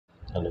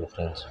Hello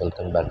friends,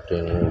 welcome back to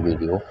a new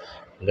video.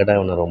 எங்கடா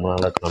இவனை ரொம்ப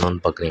நாளாக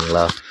காணோன்னு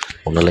பார்க்குறீங்களா?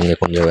 ஒன்றும் இல்லைங்க,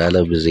 கொஞ்சம் வேலை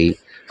பிஸி.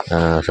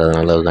 ஸோ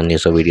அதனால்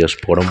கண்டினியூஸாக வீடியோஸ்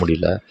போட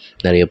முடியல.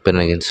 நிறைய பேர்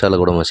எனக்கு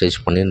இன்ஸ்டாவில் கூட மெசேஜ்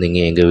பண்ணியிருந்தீங்க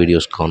எங்கள்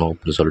வீடியோஸ் காணோம்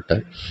அப்படின்னு சொல்லிட்டு.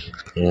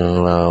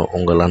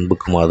 உங்கள்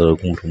அன்புக்கும்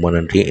ஆதரவுக்கும் ரொம்ப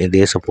நன்றி.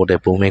 இதே சப்போர்ட்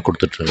எப்போவுமே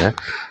கொடுத்துட்ருங்க.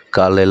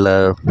 காலையில்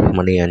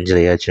மணி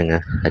 5:30 ஆச்சுங்க.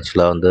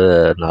 ஆக்சுவலாக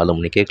 4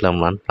 மணிக்கே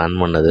கிளம்பலான்னு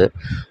பிளான் பண்ணது.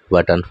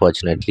 பட்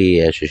அன்ஃபார்ச்சுனேட்லி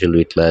ஆஸ் யூஷுவல்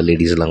வீட்டில்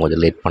லேடிஸ்லாம்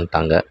கொஞ்சம் லேட்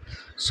பண்ணிட்டாங்க.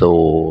 ஸோ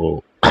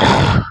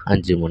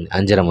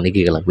 5:30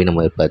 மணிக்கு கிளம்பி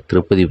நம்ம இப்போ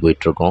திருப்பதி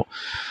போயிட்டுருக்கோம்.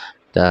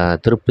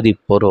 திருப்பதி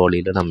போகிற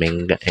வழியில் நம்ம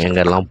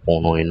எங்கெல்லாம்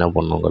போகணும், என்ன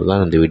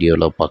பண்ணணுங்கிறதான் இந்த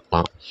வீடியோவில்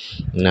பார்க்கலாம்.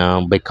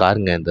 பை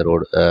காருங்க. இந்த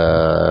ரோடு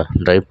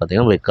ட்ரைவ்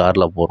பார்த்திங்கன்னா பை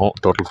காரில் போகிறோம்.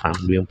 டோட்டல்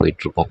ஃபேமிலியும்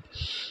போயிட்டுருக்கோம்.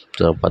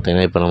 ஸோ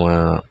பார்த்திங்கன்னா இப்போ நம்ம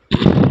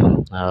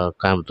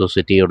கோயம்புத்தூர்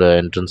சிட்டியோட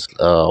என்ட்ரன்ஸ்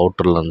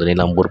அவுட்டரில்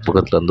நீலாம்பூர்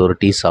பக்கத்தில் ஒரு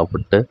டீ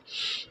சாப்பிட்டு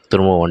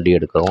திரும்ப வண்டி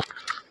எடுக்கிறோம்.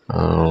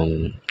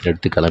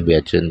 எடுத்து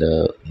கிளம்பியாச்சு. இந்த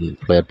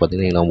பிளேயர்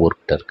பார்த்திங்கன்னா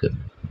நீலாம்பூர்கிட்ட இருக்குது.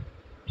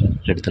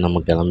 எடுத்து நம்ம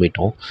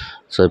கிளம்பிட்டோம்.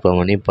 ஸோ இப்போ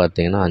மணி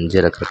பார்த்திங்கன்னா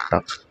 5:30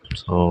 கரெக்டாக.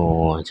 ஸோ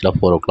ஆக்சுவலாக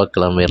 4 o'clock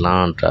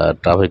கிளம்பிடலாம்,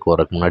 டிராஃபிக்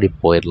வரதுக்கு முன்னாடி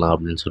போயிடலாம்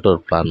அப்படின்னு சொல்லிட்டு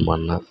ஒரு பிளான்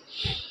பண்ணேன்.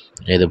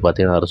 இது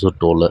பார்த்திங்கன்னா Arasur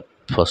Dholu,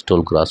 first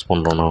toll cross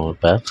பண்ணுறோம். நம்ம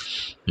இப்போ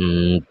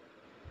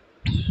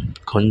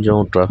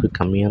கொஞ்சம் டிராஃபிக்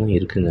கம்மியாக தான்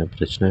இருக்குங்க,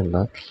 பிரச்சனை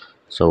இல்லை.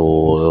 ஸோ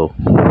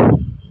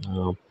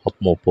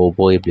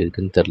போக எப்படி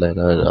இருக்குதுன்னு தெரில.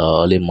 ஏன்னா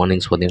ஏர்லி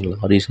மார்னிங்ஸ் பார்த்திங்கன்னா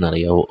லாரிஸ்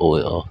நிறையா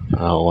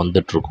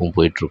வந்துட்டுருக்கும்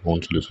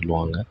போயிட்டுருக்கோன்னு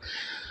சொல்லுவாங்க.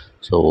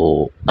 ஸோ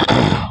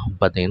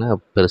பார்த்திங்கன்னா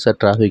பெருசாக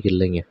டிராஃபிக்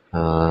இல்லைங்க,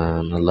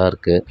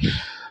 நல்லாயிருக்கு.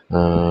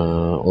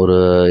 ஒரு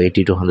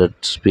 80 to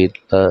 100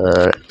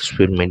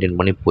 ஸ்பீட் மெயின்டைன்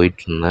பண்ணி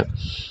போயிட்டுருந்தேன்.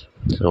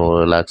 ஸோ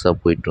ரிலாக்ஸாக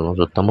போயிட்டுருந்தோம்.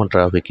 சுத்தமாக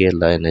டிராஃபிக்கே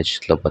இல்லை.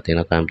 என்ஹெச்சில்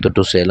பார்த்திங்கன்னா கோயம்புத்தூர்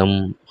டு சேலம்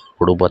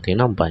கூட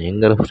பார்த்திங்கன்னா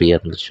பயங்கர ஃப்ரீயாக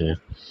இருந்துச்சுங்க.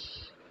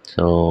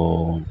 ஸோ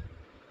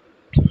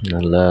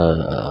நல்லா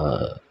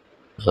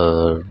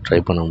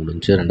ட்ரை பண்ண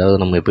முடிஞ்சுச்சு.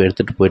 ரெண்டாவது நம்ம இப்போ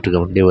எடுத்துகிட்டு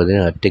போயிட்டுருக்க வண்டி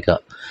பார்த்திங்கன்னா அர்டிகா.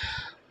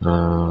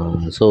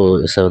 So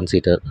 7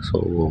 seater. ஸோ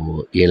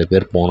 7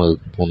 பேர்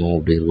போகணும்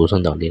அப்படிங்கிறக்கோசம்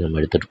அந்த வண்டியை நம்ம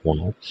எடுத்துகிட்டு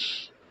போனோம்.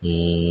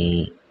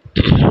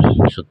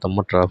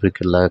 சுத்தமாக டிராஃபிக்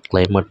இல்லை,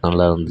 கிளைமேட்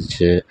நல்லா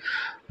இருந்துச்சு.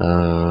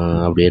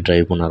 அப்படியே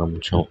ட்ரைவ் பண்ண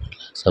ஆரம்பித்தோம்.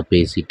 ரிலாக்ஸாக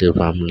பேசிவிட்டு,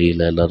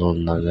 ஃபேமிலியில் எல்லோரும்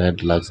இருந்தாங்க.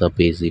 ரிலாக்ஸாக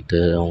பேசிவிட்டு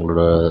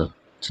அவங்களோட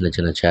சின்ன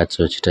சின்ன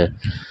சேட்ஸ் வச்சுட்டு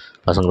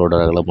பசங்களோட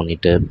ரகலை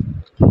பண்ணிவிட்டு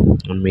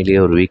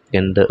உண்மையிலேயே ஒரு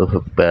வீக்கெண்டு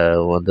இப்போ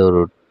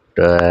ஒரு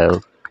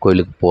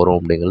கோயிலுக்கு போகிறோம்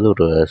அப்படிங்கிறது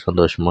ஒரு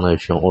சந்தோஷமான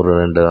விஷயம். ஒரு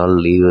 2 நாள்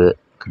லீவு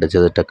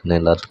கிடைச்சது டக்குன்னு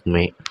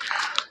எல்லாத்துக்குமே.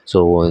 ஸோ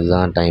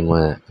இதுதான் டைமை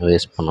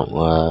வேஸ்ட் பண்ணோம்,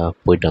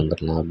 போயிட்டு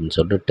வந்துடலாம் அப்படின்னு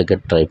சொல்லிட்டு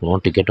டிக்கெட் ட்ரை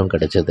பண்ணுவோம். டிக்கெட்டும்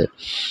கிடைச்சது.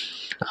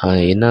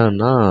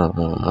 என்னன்னா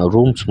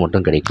ரூம்ஸ்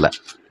மட்டும் கிடைக்கல.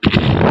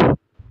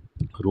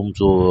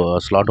 ரூம்ஸோ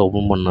ஸ்லாட்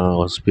ஓப்பன் பண்ண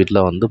ஸ்பீடில்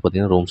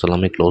பார்த்திங்கன்னா ரூம்ஸ்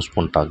எல்லாமே க்ளோஸ்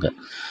பண்ணிட்டாங்க.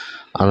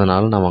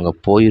 அதனால் நம்ம அங்கே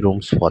போய்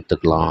ரூம்ஸ்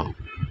பார்த்துக்கலாம்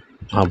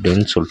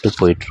அப்படின்னு சொல்லிட்டு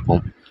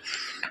போயிட்டுருக்கோம்.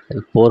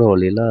 போகிற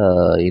வழியில்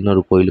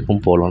இன்னொரு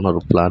கோயிலுக்கும் போகலான்னு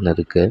ஒரு பிளான்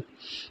இருக்குது.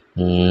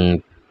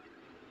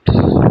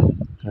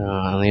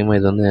 அதே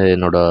மாதிரி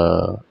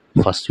என்னோடய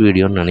ஃபஸ்ட்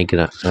வீடியோன்னு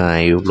நினைக்கிறேன்.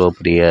 இவ்வளோ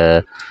பெரிய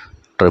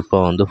ட்ரிப்பை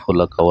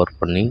ஃபுல்லாக கவர்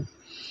பண்ணி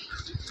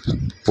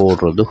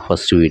போடுறது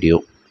ஃபஸ்ட் வீடியோ.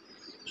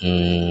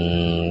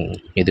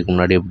 இதுக்கு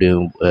முன்னாடி எப்படி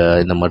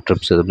இந்த மாதிரி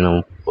ட்ரிப்ஸ் எதுவுமே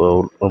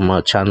நம்ம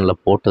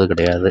சேனலில் போட்டது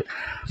கிடையாது.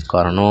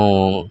 காரணம்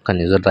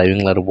கொஞ்சம்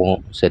டிரைவிங்கில் இருப்போம்.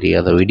 சரி,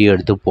 அதை வீடியோ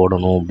எடுத்து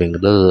போடணும்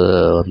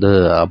அப்படிங்கிறது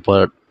அப்போ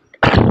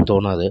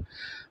தோணாது.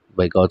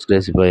 பை காட்ஸ்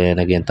கிரேஸ் இப்போ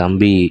எனக்கு என்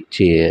தம்பி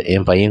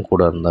என் பையன்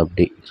கூட இருந்தால்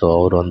அப்படி. ஸோ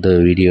அவர்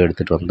வீடியோ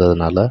எடுத்துகிட்டு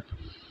வந்ததுனால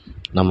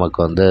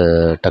நமக்கு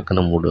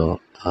டக்குன்னு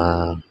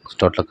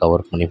டோட்டலாக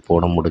கவர் பண்ணி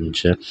போட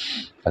முடிஞ்சிச்சு.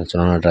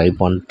 ஆக்சுவலாக நான் ட்ரை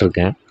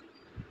பண்ணிட்டுருக்கேன்.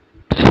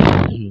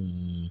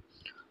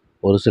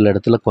 ஒரு சில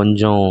இடத்துல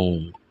கொஞ்சம்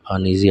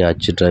அன்ஈஸியாக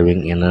ஆச்சு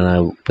டிரைவிங். என்னென்னா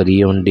பெரிய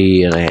வண்டி,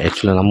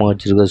 ஆக்சுவலாக நம்ம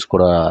வச்சுருக்கிறது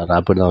கூட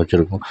ரேப்பிட் தான்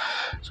வச்சுருக்கோம்.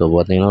 ஸோ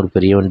பார்த்திங்கன்னா ஒரு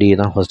பெரிய வண்டி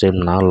தான் ஃபஸ்ட் டைம்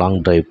நான் லாங்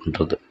ட்ரைவ்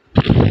பண்ணுறது.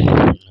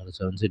 ஒரு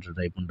 7 seater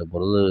ட்ரைவ் பண்ணிட்டு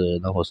போகிறது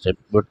தான் ஃபஸ்ட் டைம்.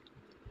 பட்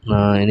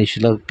நான்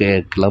இனிஷியலாக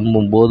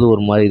கிளம்பும்போது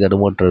ஒரு மாதிரி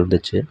தடுமாற்றம்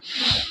இருந்துச்சு.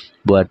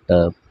 பட்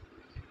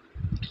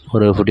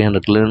ஒரு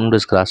 1500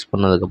 kilometers கிராஸ்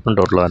பண்ணதுக்கப்புறம்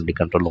டோட்டலாக வண்டி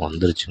கண்ட்ரோலில்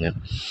வந்துருச்சுங்க.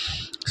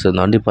 ஸோ இந்த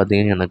வண்டி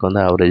பார்த்திங்கன்னா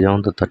எனக்கு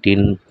ஆவரேஜாக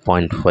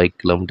 13.5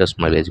 kilometers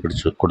மைலேஜ்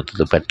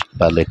கொடுத்தது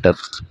per liter.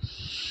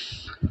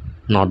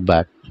 நாட்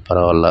பேட்,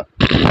 பரவாயில்ல.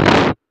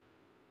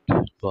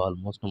 இப்போ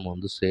ஆல்மோஸ்ட்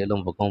நம்ம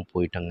சேலம் பக்கம்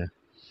போயிட்டோங்க.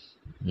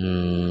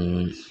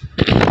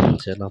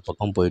 சேலம்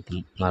பக்கம்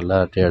போயிட்டோம். நல்லா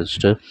அரட்டை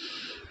அடிச்சுட்டு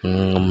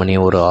மணி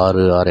ஒரு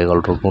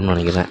 6-6:15 இருக்கும்னு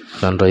நினைக்கிறேன்.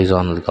 சன்ரைஸ்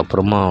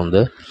ஆனதுக்கப்புறமா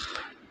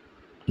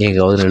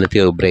எங்கேயாவது நிறுத்தி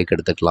ஒரு பிரேக்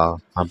எடுத்துக்கலாம்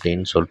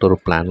அப்படின்னு சொல்லிட்டு ஒரு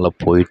பிளானில்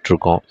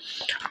போயிட்டுருக்கோம்.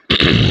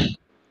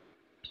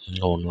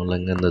 ஒன்றும்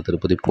இல்லைங்க, இந்த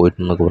திருப்பதி போயிட்டு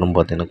இருந்ததுக்கப்புறம்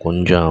பார்த்திங்கன்னா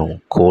கொஞ்சம்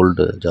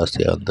கோல்டு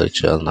ஜாஸ்தியாக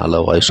இருந்துச்சு.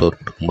 அதனால் வாய்ஸ் ஓவர்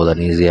இருக்கும்போது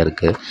அன்ஈஸியாக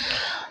இருக்குது.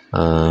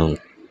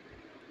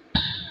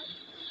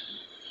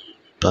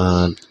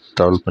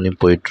 ட்ராவல் பண்ணி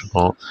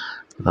போயிட்டுருக்கோம்.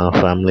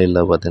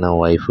 ஃபேமிலியில் பார்த்திங்கன்னா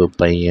ஒய்ஃபு,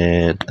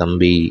 பையன்,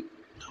 தம்பி,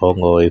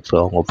 அவங்க ஒய்ஃபு,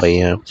 அவங்க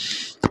பையன்,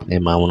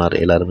 என்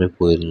மாமனார் எல்லாருமே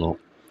போயிருந்தோம்.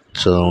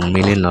 ஸோ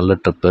உண்மையிலேயே நல்ல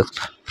ட்ரிப்பு.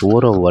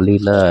 போகிற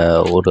வழியில்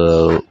ஒரு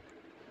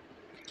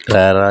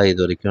ரேராக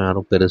இது வரைக்கும்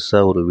யாரும்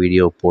பெருசாக ஒரு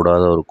வீடியோ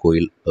போடாத ஒரு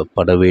கோயில்,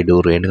 படவேடு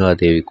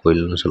ரேணுகாதேவி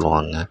கோயில்னு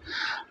சொல்லுவாங்க.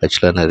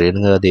 ஆக்சுவலாக நான்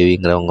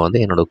ரேணுகாதேவிங்கிறவங்க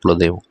வந்து என்னோடய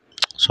குலதெய்வம்.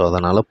 ஸோ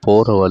அதனால்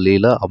போகிற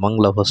வழியில்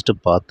அவங்கள ஃபஸ்ட்டு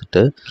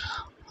பார்த்துட்டு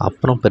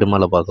அப்புறம்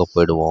பெருமாளை பார்க்க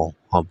போயிடுவோம்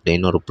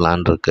அப்படின்னு ஒரு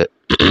பிளான் இருக்குது.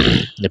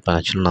 இப்போ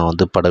ஆக்சுவலாக நான்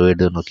வந்து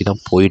படவேடு நோக்கி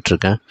தான்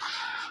போயிட்டுருக்கேன்.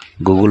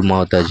 கூகுள்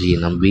மாதாஜியை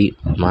நம்பி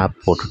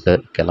மேப் போட்டுட்டு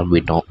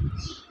கிளம்பிட்டோம்.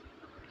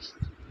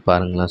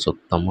 பாருங்களேன்,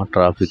 சுத்தமாக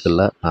டிராஃபிக்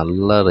இல்லை.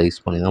 நல்லா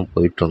ரைஸ் பண்ணி தான்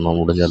போயிட்டுருந்தோம்.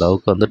 முடிஞ்ச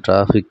அளவுக்கு வந்து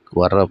டிராஃபிக்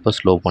வர்றப்போ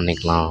ஸ்லோ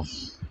பண்ணிக்கலாம்,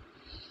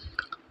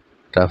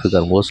 டிராஃபிக்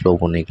வரும்போது ஸ்லோ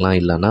பண்ணிக்கலாம்,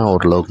 இல்லைன்னா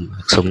ஓரளவுக்கு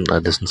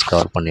மேக்ஸிமம் டிஸ்டன்ஸ்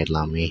கவர்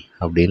பண்ணிடலாமே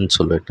அப்படின்னு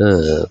சொல்லிட்டு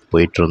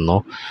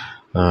போயிட்டுருந்தோம்.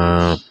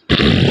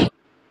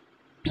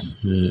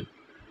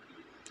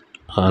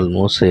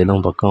 ஆல்மோஸ்ட்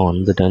சேலம் பக்கம்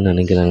வந்துட்டேன்னு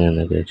நினைக்கிறேங்க.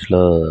 எனக்கு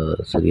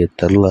ஆக்சுவலாக சரியாக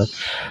தெரில.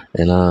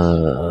 ஏன்னா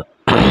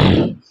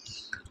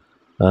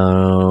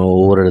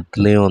ஒவ்வொரு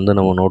இடத்துலையும் வந்து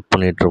நம்ம நோட்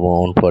பண்ணிகிட்ருப்போம்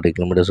 140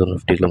 கிலோமீட்டர்ஸ்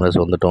 150 கிலோமீட்டர்ஸ்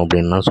வந்துட்டோம்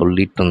அப்படின்லாம்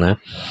சொல்லிட்டு இருந்தேன்.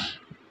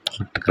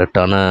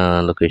 கரெக்டான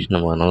லொக்கேஷன்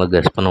நம்ம அதனால்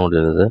கெஸ் பண்ண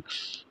முடியாது.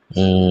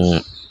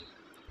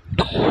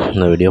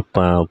 இந்த வீடியோ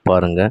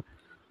பாருங்கள்.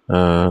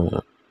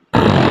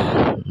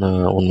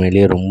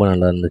 உண்மையிலேயே ரொம்ப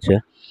நல்லா இருந்துச்சு.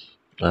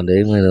 அதே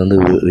மாதிரி வந்து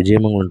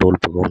விஜயமங்கலம்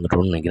டோல் பக்கம்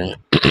வந்துட்டோம்னு நினைக்கிறேன்.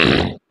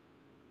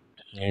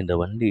 இந்த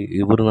வண்டி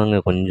இவர்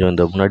தாங்க கொஞ்சம்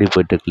இந்த முன்னாடி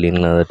போயிட்டு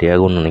இல்லைங்களா, அதை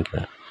தியாகம்னு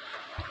நினைக்கிறேன்.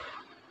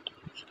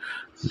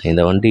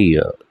 இந்த வண்டி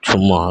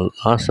சும்மா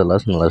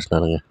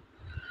லாஸ்னாருங்க.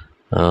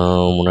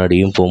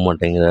 முன்னாடியும் போக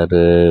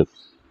மாட்டேங்கிறாரு,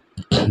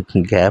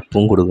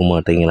 கேப்பும் கொடுக்க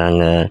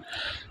மாட்டேங்கிறாங்க.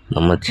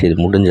 நம்ம சரி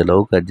முடிஞ்ச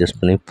அளவுக்கு அட்ஜஸ்ட்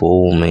பண்ணி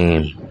போவோமே.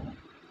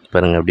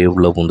 பாருங்கள், அப்படியே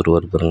உள்ளே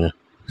பூந்துருவார் பாருங்கள்,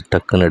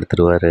 டக்குன்னு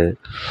எடுத்துருவார்.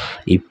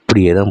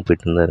 இப்படியே தான்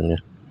போயிட்டு இருந்தாருங்க.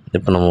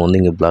 இப்போ நம்ம வந்து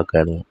இங்கே பிளாக்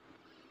ஆகிடுவோம்.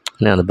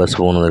 ஏன்னா அந்த பஸ்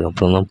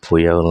போனதுக்கப்புறம் தான்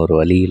போய் ஆகணும், ஒரு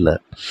வழி இல்லை.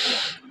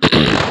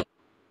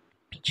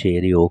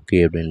 சரி ஓகே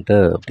அப்படின்ட்டு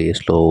அப்படியே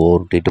ஸ்லோவாக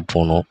ஓட்டிகிட்டு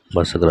போனோம்.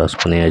 பஸ்ஸை க்ராஸ்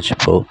பண்ணியாச்சு.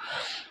 இப்போது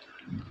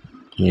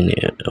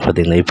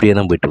பார்த்திங்கன்னா இப்படியே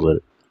தான்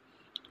போயிட்டுருப்பார்.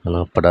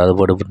 ஆனால் படாத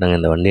பாடுபட்டாங்க.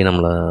 இந்த வண்டி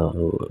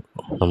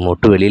நம்ம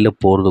விட்டு வெளியில்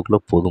போகிறதுக்குள்ளே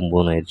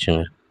போதும்னு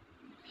ஆயிடுச்சுங்க.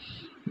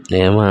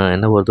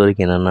 என்னை பொறுத்த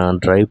வரைக்கும் என்னென்னா,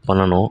 ட்ரைவ்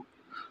பண்ணணும்,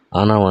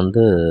 ஆனால்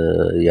வந்து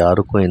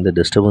யாருக்கும் எந்த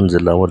டிஸ்டர்பன்ஸ்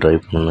இல்லாமல்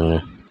ட்ரைவ் பண்ணணுங்க.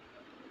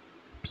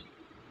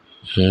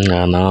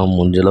 நான்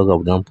முடிஞ்ச அளவுக்கு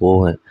அப்படி தான்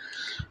போவேன்.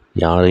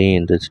 யாரையும்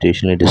எந்த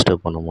சுச்சுவேஷன்லையும்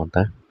டிஸ்டர்ப் பண்ண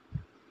மாட்டேன்.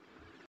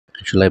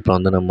 ஆக்சுவலாக இப்போ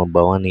வந்து நம்ம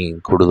பவானி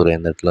கூடுதுறை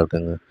அந்த இடத்துல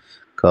இருக்காங்க.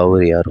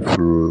 காவேரி ஆறு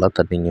ஃபுல்லாக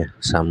தண்ணிங்க.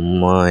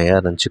 செம்மையாக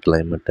இருந்துச்சு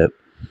கிளைமேட்டு.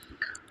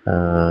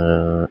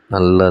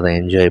 நல்லா அதை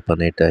என்ஜாய்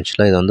பண்ணிவிட்டு,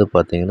 ஆக்சுவலாக இது வந்து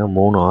பார்த்திங்கன்னா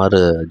 3 ஆறு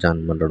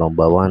ஜாயின் பண்ணுறோம்.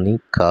 பவானி,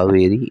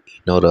 காவேரி,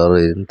 இன்னொரு ஆறு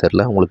எதுன்னு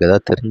தெரில. உங்களுக்கு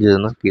எதாவது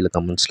தெரிஞ்சதுன்னா கீழே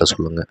கமெண்ட்ஸில்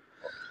சொல்லுங்கள்.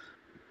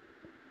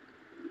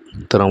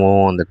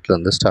 திரும்பவும் அந்த இடத்துல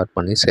வந்து ஸ்டார்ட்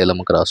பண்ணி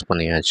சேலம் கிராஸ்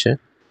பண்ணியாச்சு.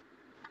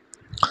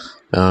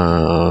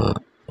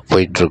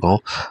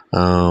 போயிட்டுருக்கோம்.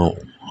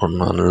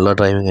 நல்லா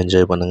டிரைவிங்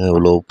என்ஜாய் பண்ணுங்கள்.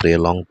 இவ்வளோ பெரிய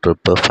லாங்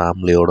ட்ரிப்பு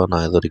ஃபேமிலியோடு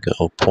நான் இது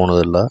வரைக்கும்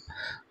போனதில்லை.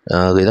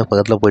 இதான்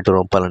பக்கத்தில் போயிட்டு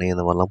வரோம், பழனி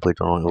இந்த மாதிரிலாம்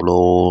போயிட்டு வரோம். இவ்வளோ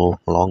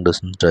லாங்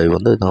டிஸ்டன்ஸ் ட்ரைவ்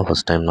வந்து இதுதான்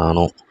ஃபஸ்ட் டைம்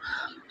நானும்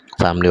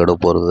ஃபேமிலியோடு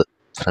போகிறது.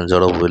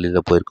 ஃப்ரெண்ட்ஸோடு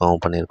வெளியில்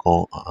போயிருக்கோம்,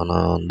 பண்ணியிருக்கோம்.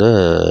 ஆனால் வந்து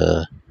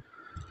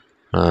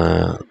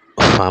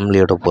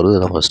ஃபேமிலியோடு போகிறது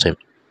இதுதான் ஃபஸ்ட் டைம்.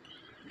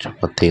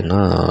 பார்த்திங்கன்னா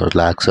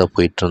ரிலாக்ஸாக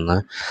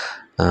போயிட்டுருந்தேன்.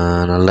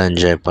 நல்லா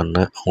என்ஜாய்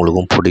பண்ணேன்.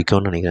 உங்களுக்கும்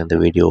பிடிக்கும்னு நினைக்கிறேன் இந்த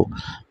வீடியோ.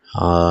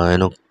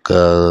 எனக்கு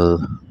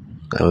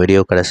வீடியோ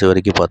கடைசி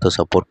வரைக்கும் பார்த்து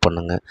சப்போர்ட்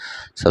பண்ணுங்கள்.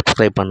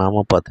 சப்ஸ்கிரைப்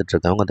பண்ணாமல்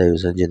பார்த்துட்ருக்கவங்க தயவு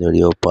செஞ்சு இந்த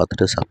வீடியோவை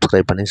பார்த்துட்டு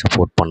சப்ஸ்கிரைப் பண்ணி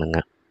சப்போர்ட்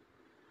பண்ணுங்கள்.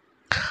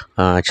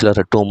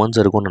 ஆக்சுவலாக 2 months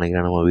இருக்கும்னு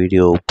நினைக்கிறேன் நம்ம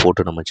வீடியோ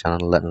போட்டு நம்ம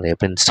சேனலில் நிறைய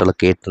பேர் இன்ஸ்டாவில்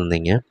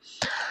கேட்டிருந்தீங்க.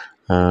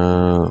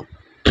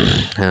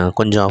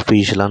 கொஞ்சம்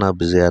அஃபீஷியலாக நான்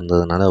பிஸியாக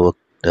இருந்ததுனால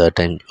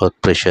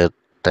ஒர்க் ப்ரெஷர்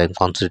டைம்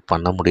கான்சன்ட்ரேட்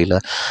பண்ண முடியல.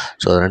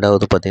 ஸோ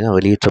ரெண்டாவது பார்த்திங்கன்னா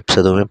வெளியே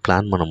ட்ரிப்ஸ் எதுவுமே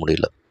பிளான் பண்ண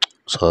முடியல.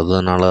 ஸோ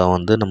அதனால்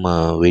வந்து நம்ம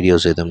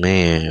வீடியோஸ் எதுவுமே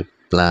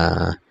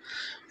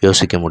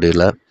யோசிக்க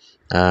முடியல.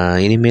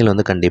 இனிமேல்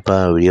வந்து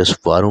கண்டிப்பாக வீடியோஸ்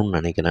வரும்னு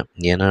நினைக்கிறேன்.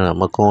 ஏன்னா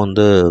நமக்கும்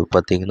வந்து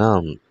பார்த்திங்கன்னா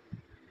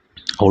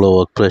அவ்வளோ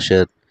ஒர்க்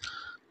ப்ரெஷர்.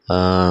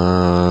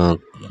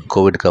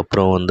 கோவிடுக்கு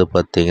அப்புறம் வந்து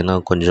பார்த்திங்கன்னா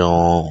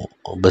கொஞ்சம்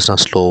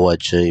பிஸ்னஸ்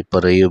ஸ்லோவாச்சு.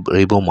 இப்போ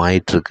ரீபூம்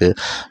ஆகிட்டுருக்கு.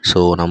 ஸோ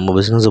நம்ம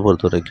பிஸ்னஸை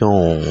பொறுத்த வரைக்கும்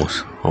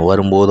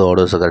வரும்போது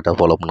ஆர்டர்ஸை கரெக்டாக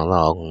ஃபாலோ பண்ணால்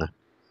தான் ஆகுங்க.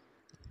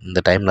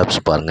 இந்த டைம்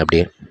லாப்ஸ் பாருங்கள்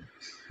அப்படியே.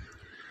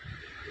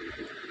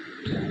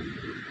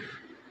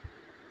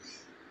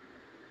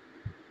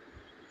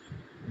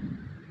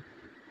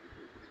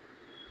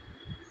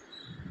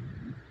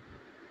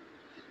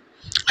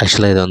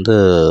 ஆக்சுவலாக இது வந்து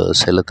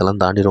சேலத்தெல்லாம்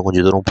தாண்டி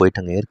கொஞ்சம் தூரம்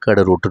போயிட்டாங்க.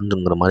 ஏற்காடு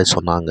ரூட்டுங்கிற மாதிரி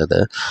சொன்னாங்க. அது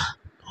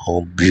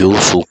வியூ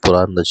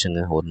சூப்பராக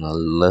இருந்துச்சுங்க. ஒரு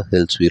நல்ல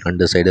hills view,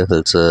 2 side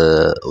hills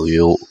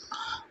view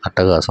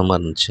அட்டகாசமாக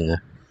இருந்துச்சுங்க.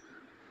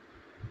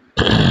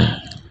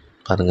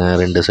 பாருங்கள்,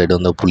 2 சைடு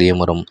வந்து புளிய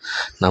மரம்.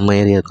 நம்ம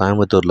ஏரியா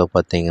கோயம்புத்தூரில்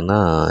பார்த்திங்கன்னா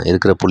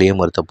இருக்கிற புளிய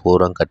மரத்தை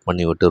பூரா கட்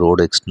பண்ணி விட்டு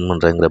ரோடு எக்ஸ்டெண்ட்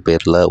பண்ணுறங்கிற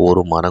பேரில்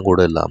ஒரு மரம்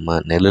கூட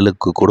இல்லாமல்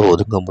நிழலுக்கு கூட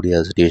ஒதுங்க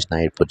முடியாத சுச்சுவேஷன்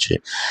ஆகிப்போச்சு.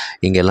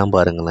 இங்கெல்லாம்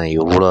பாருங்களேன்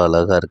எவ்வளோ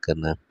அழகாக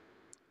இருக்குன்னு.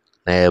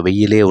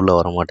 வெயிலே உள்ளே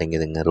வர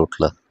மாட்டேங்குதுங்க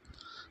ரோட்டில்.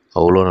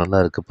 அவ்வளோ நல்லா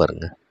இருக்குது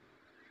பாருங்கள்.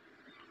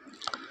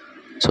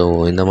 ஸோ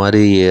இந்த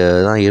மாதிரி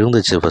தான்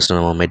இருந்துச்சு ஃபஸ்ட்டு.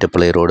 நம்ம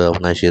மேட்டுப்பாளைய ரோடு,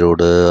 அவினாஷி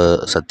ரோடு,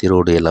 சத்தி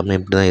ரோடு எல்லாமே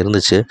இப்படி தான்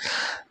இருந்துச்சு.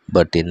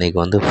 பட் இன்றைக்கி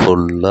வந்து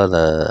ஃபுல்லாக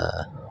அதை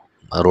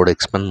ரோடு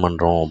எக்ஸ்பெண்ட்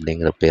பண்ணுறோம்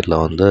அப்படிங்கிற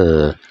பேரில் வந்து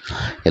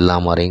எல்லா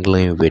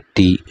மரங்களையும்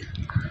வெட்டி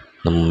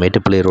நம்ம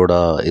மேட்டுப்பாளைய ரோடா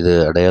இது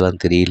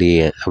அடையாளம்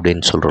தெரியலையே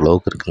அப்படின்னு சொல்கிற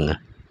அளவுக்கு இருக்குங்க.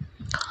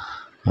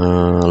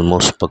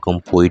 ஆல்மோஸ்ட்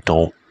பக்கம்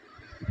போயிட்டோம்.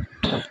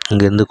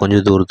 இங்கேருந்து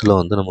கொஞ்சம் தூரத்தில்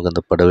வந்து நமக்கு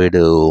அந்த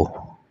படவேடு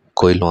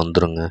கோயில்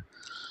வந்துடுங்க.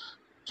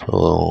 ஸோ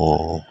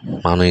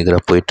நானும்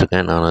இதில்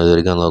போயிட்டுருக்கேன். நான் இது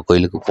வரைக்கும் அந்த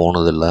கோயிலுக்கு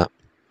போனதில்லை.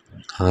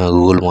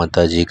 கூகுள்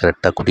மாதாஜி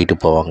கரெக்டாக கூட்டிகிட்டு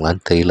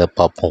போவாங்களான்னு தெரியல,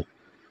 பார்ப்போம்.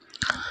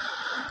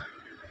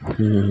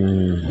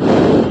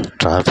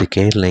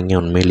 டிராஃபிக்கே இல்லைங்க.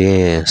 உண்மையிலேயே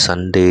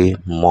சண்டே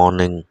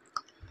மார்னிங்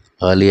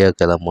ஏர்லியாக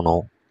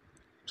கிளம்புனோம்.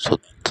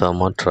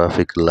 சுத்தமாக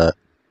டிராஃபிக் இல்லை.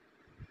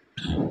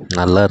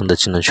 நல்லா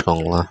இருந்துச்சுன்னு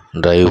வச்சுக்கோங்களேன்.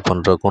 ட்ரைவ்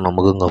பண்ணுறக்கும்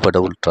நமக்கும்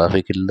கம்ஃபர்டபுள்.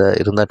 டிராஃபிக்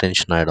இருந்தால்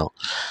டென்ஷன் ஆகிடும்.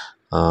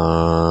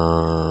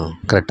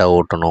 கரெக்டாக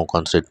ஓட்டணும்,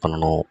 கான்சன்ட்ரேட்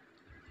பண்ணணும்.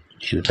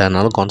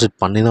 இல்லைனாலும்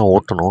கான்சன்ட்ரேட் பண்ணி தான்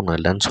ஓட்டணும், நான்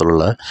இல்லைன்னு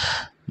சொல்லலை.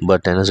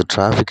 பட் என்ன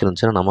டிராஃபிக்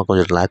இருந்துச்சுன்னா நம்ம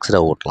கொஞ்சம்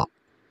ரிலாக்ஸ்டாக ஓட்டலாம்.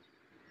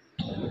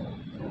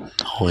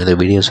 இந்த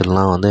வீடியோஸ்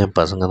எல்லாம் வந்து என்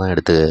பசங்க தான்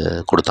எடுத்து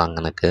கொடுத்தாங்க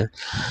எனக்கு.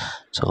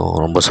 ஸோ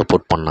ரொம்ப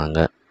சப்போர்ட் பண்ணாங்க.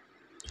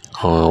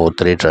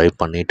 ஒருத்தரே ட்ரைவ்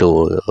பண்ணிவிட்டு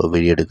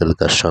வீடியோ எடுக்கிறது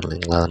கஷ்டம்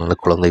இல்லைங்களா,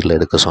 அதனால் குழந்தைகளை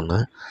எடுக்க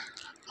சொன்னேன்.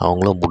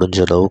 அவங்களும் முடிஞ்ச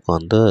அளவுக்கு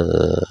வந்து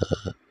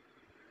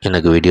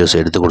எனக்கு வீடியோஸ்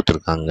எடுத்து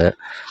கொடுத்துருக்காங்க.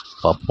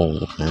 பார்ப்போம்.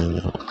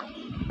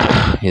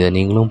 இதை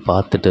நீங்களும்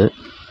பார்த்துட்டு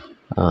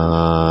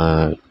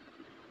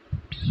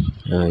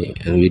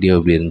வீடியோ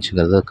எப்படி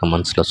இருந்துச்சுங்கிறத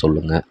கமெண்ட்ஸில்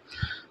சொல்லுங்கள்.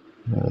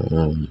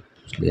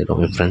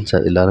 என் ஃப்ரெண்ட்ஸ்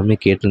எல்லாருமே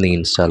கேட்டிருந்தீங்க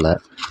இன்ஸ்டாவில்,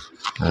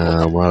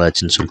 ரொம்ப நாள்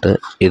ஆச்சுன்னு சொல்லிட்டு.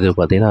 இது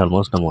பார்த்திங்கன்னா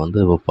ஆல்மோஸ்ட் நம்ம வந்து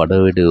இப்போ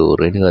படவேடு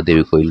ரேணுகா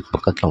தேவி கோயில்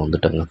பக்கத்தில்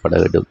வந்துட்டோங்க.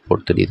 படவேடு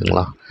போட்டு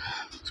தெரியுதுங்களா?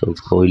 ஸோ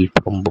கோயில்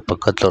ரொம்ப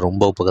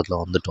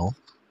பக்கத்தில் வந்துட்டோம்.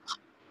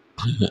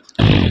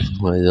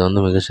 இது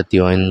வந்து மிக சக்தி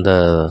வாய்ந்த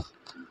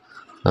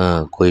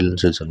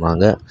கோயில்னு சொல்லி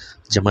சொன்னாங்க.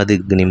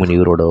 ஜமதக்னி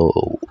முனிவரோட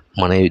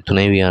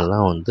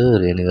துணைவியாரெலாம் வந்து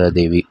ரேணுகா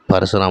தேவி,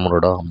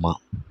 பரசுராமரோட அம்மா.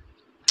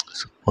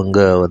 ஸோ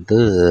அங்கே வந்து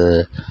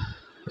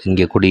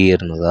இங்கே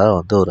குடியேறினதாக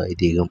வந்து ஒரு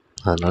ஐதீகம்.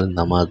 அதனால்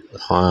இந்த அம்மா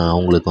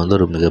அவங்களுக்கு வந்து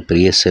ஒரு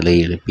மிகப்பெரிய சிலை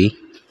எழுப்பி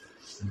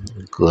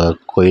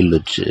கோயில்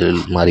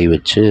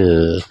வச்சு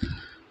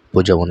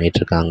பூஜை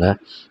பண்ணிகிட்ருக்காங்க.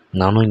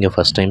 நானும் இங்கே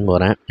ஃபஸ்ட் டைம்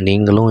வரேன்.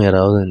 நீங்களும்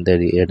யாராவது இந்த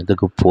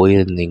இடத்துக்கு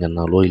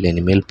போயிருந்தீங்கன்னாலோ இல்லை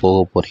இனிமேல் போக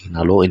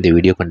போகிறீங்கனாலோ இந்த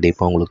வீடியோ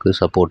கண்டிப்பாக உங்களுக்கு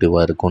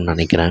சப்போர்ட்டிவாக இருக்கும்னு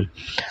நினைக்கிறேன்.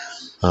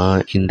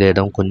 இந்த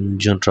இடம்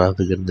கொஞ்சம்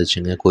டிராஃபிக்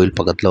இருந்துச்சுங்க. கோயில்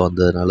பக்கத்தில்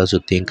வந்ததுனால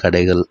சுற்றியும்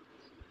கடைகள்.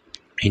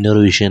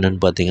 இன்னொரு விஷயம்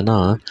என்னென்னு பார்த்தீங்கன்னா,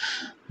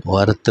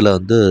 வாரத்தில்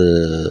வந்து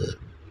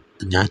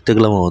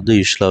ஞாயிற்றுக்கிழமை வந்து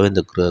யூஸ்வலாகவே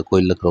இந்த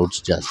கோயிலில்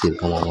க்ரௌட்ஸ் ஜாஸ்தி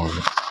இருக்குமாமா.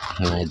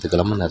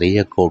 ஞாயிற்றுக்கிழமை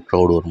நிறைய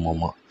க்ரௌடு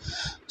வருமாமா.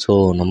 ஸோ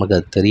நமக்கு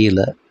அது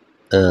தெரியல.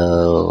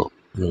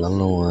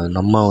 இருந்தாலும்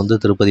நம்ம வந்து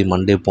திருப்பதி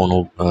மண்டே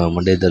போகணும்,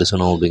 மண்டே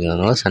தரிசனம்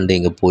அப்படிங்கிறதுனால சண்டே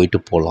இங்கே போயிட்டு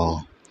போகலாம்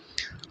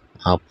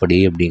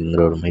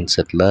அப்படிங்கிற ஒரு மைண்ட்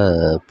செட்டில்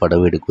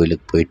படவேடு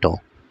கோயிலுக்கு போயிட்டோம்.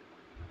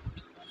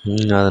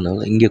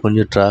 அதனால் இங்கே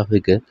கொஞ்சம்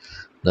டிராஃபிக்கு,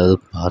 அதாவது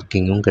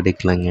பார்க்கிங்கும்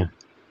கிடைக்கலங்க.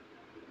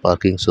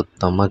 பார்க்கிங்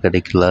சுத்தமாக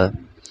கிடைக்கல.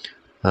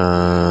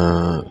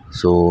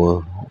 ஸோ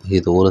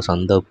ஏதோ ஒரு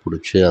சந்தை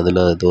பிடிச்சி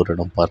அதில் ஏதோ ஒரு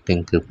இடம்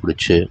பார்க்கிங்க்கு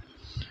பிடிச்சி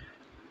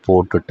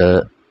போட்டுட்டு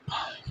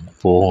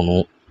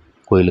போகணும்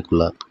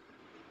கோயிலுக்குள்ளே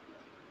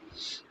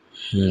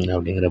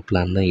அப்படிங்கிற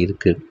பிளான் தான்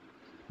இருக்குது.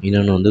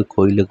 இன்னொன்று வந்து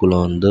கோயிலுக்குள்ளே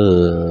வந்து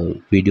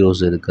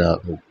வீடியோஸ்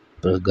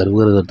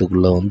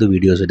கர்ப்பகிரகத்துக்குள்ளே வந்து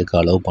வீடியோஸ் எடுக்க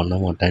அலோவ் பண்ண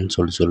மாட்டேன்னு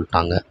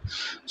சொல்லிட்டாங்க.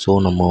 ஸோ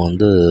நம்ம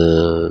வந்து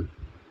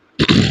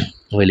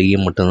வெளியே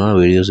மட்டும்தான்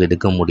வீடியோஸ்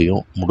எடுக்க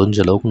முடியும். முடிஞ்ச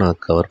அளவுக்கு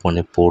நான் கவர்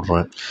பண்ணி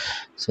போடுறேன்.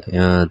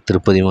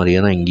 திருப்பதி மாதிரியே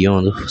தான் இங்கேயும்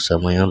வந்து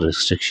செமையான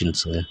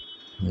ரெஸ்ட்ரிக்ஷன்ஸுங்க.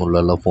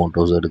 உள்ளெல்லாம்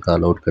ஃபோட்டோஸ் எடுக்க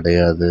அலோட்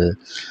கிடையாது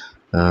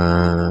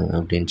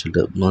அப்படின்னு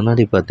சொல்லிட்டு.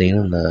 முன்னாடி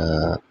பார்த்தீங்கன்னா இந்த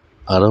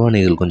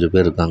அரவணைகள் கொஞ்சம்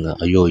பேர் இருக்காங்க.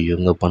 ஐயோ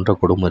இவங்க பண்ணுற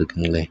கொடுமை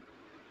இருக்குங்களே.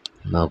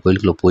 நான்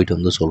கோயிலுக்குள்ளே போயிட்டு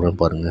வந்து சொல்கிறேன்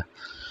பாருங்கள்.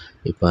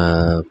 இப்போ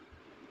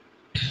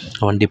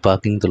வண்டி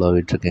பார்க்கிங்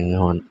தொலைவிட்டுருக்கேங்க.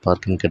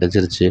 பார்க்கிங்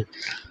கிடச்சிருச்சு.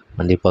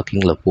 வண்டி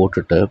பார்க்கிங்கில்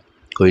போட்டுட்டு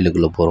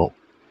கோயிலுக்குள்ளே போகிறோம்.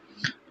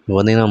 இப்போ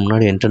பார்த்திங்கன்னா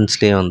முன்னாடி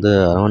என்ட்ரன்ஸ்லேயே வந்து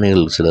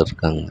அரவணைகள் சிலர்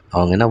இருக்காங்க.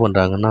 அவங்க என்ன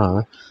பண்ணுறாங்கன்னா,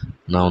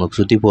 நான் உனக்கு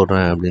சுற்றி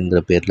போடுறேன் அப்படிங்கிற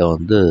பேரில்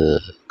வந்து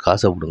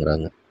காசை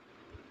பிடுங்குறாங்க.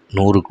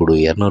 100 கொடு,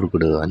 200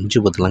 கொடு, 5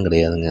 10லாம்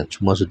கிடையாதுங்க.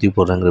 சும்மா சுற்றி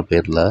போடுறேங்கிற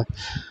பேரில்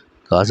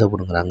காசை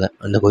பிடுங்குறாங்க.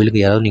 அந்த கோயிலுக்கு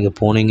யாராவது நீங்கள்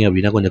போனீங்க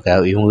அப்படின்னா கொஞ்சம்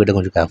இவங்ககிட்ட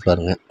கொஞ்சம் கேர்ஃபுல்லாக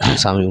இருங்க.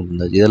 சாமி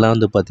கும்பிட்டு இதெல்லாம்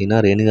வந்து பார்த்திங்கன்னா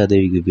ரேணுகா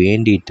தேவிக்கு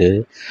வேண்டிட்டு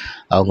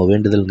அவங்க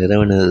வேண்டுதல்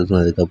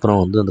நிறைவேறினதுக்கப்புறம்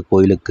வந்து அந்த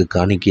கோயிலுக்கு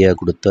காணிக்கையாக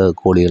கொடுத்த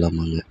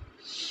கோழிகளாமாங்க.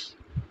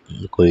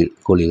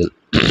 கோழிகள்.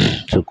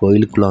 ஸோ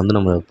கோயிலுக்குள்ளே வந்து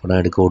நம்ம படம்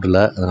எடுக்க விடல,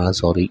 அதனால்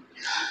சாரி.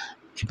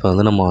 இப்போ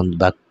வந்து நம்ம வந்து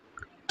பேக்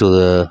டு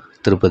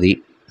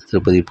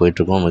திருப்பதி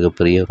போயிட்டுருக்கோம்.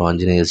 மிகப்பெரிய ஒரு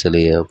ஆஞ்சநேயர்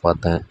சிலையை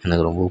பார்த்தேன்.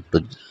 எனக்கு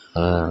ரொம்ப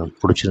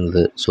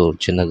பிடிச்சிருந்தது. ஸோ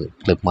சின்ன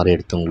கிளிப் மாதிரி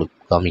எடுத்து உங்களுக்கு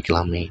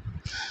காமிக்கலாமே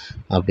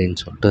அப்படின்னு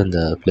சொல்லிட்டு இந்த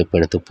கிளிப்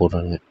எடுத்து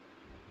போடுறேங்க.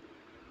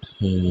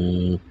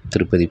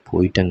 திருப்பதி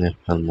போயிட்டேங்க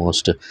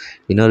ஆல்மோஸ்ட்.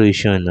 இன்னொரு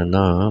விஷயம்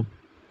என்னென்னா,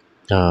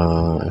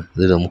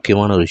 இதில்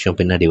முக்கியமான ஒரு விஷயம்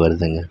பின்னாடி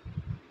வருதுங்க,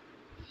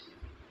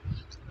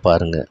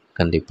 பாருங்கள்.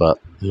 கண்டிப்பாக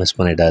மிஸ்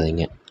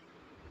பண்ணிடாதீங்க.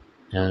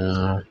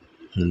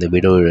 இந்த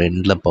வீடியோ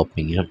எண்டில்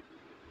பார்ப்பீங்க.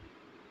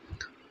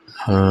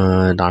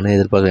 நானே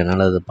எதிர்பார்க்குறேன்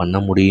என்னால் அதை பண்ண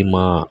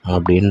முடியுமா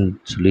அப்படின்னு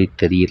சொல்லி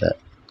தெரியல.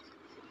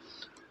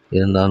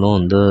 இருந்தாலும்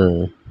வந்து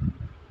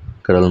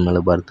கடவுள்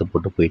மேலே பாரத்தை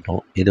போட்டு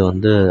போயிட்டோம். இது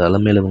வந்து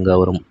அலமேலு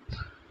வெங்காவரம்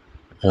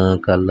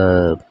காலைல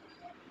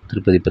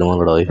திருப்பதி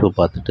பெருமாளோட ஒய்ஃபை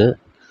பார்த்துட்டு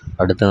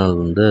அடுத்த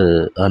நாள் வந்து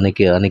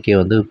அன்றைக்கே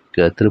வந்து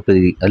திருப்பதி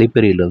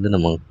அலிப்பேரியில் வந்து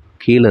நம்ம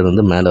கீழே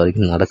இருந்து மேலே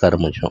வரைக்கும் நடக்க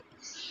ஆரம்பித்தோம்.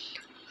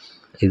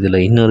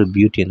 இதில் இன்னொரு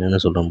பியூட்டி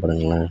என்னென்னு சொல்கிறேன்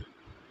பாருங்களேன்.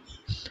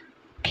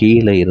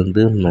 கீழே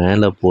இருந்து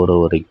மேலே போகிற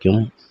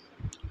வரைக்கும்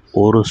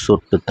ஒரு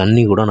சொட்டு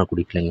தண்ணி கூட நான்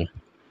குடிக்கலைங்க.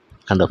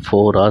 அந்த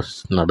 4 hours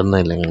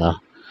நடந்தேன் இல்லைங்களா,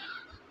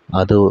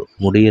 அது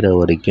முடிகிற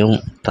வரைக்கும்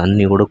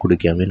தண்ணி கூட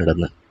குடிக்காமே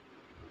நடந்தேன்.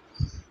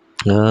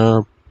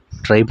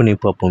 ட்ரை பண்ணி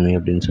பார்ப்போமே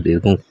அப்படின்னு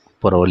சொல்லியிருக்கோம்.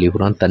 போகிற வழி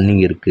பூரா தண்ணி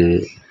இருக்குது,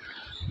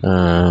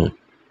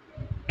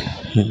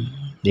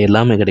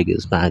 எல்லாமே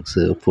கிடைக்கிது.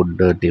 ஸ்நாக்ஸு,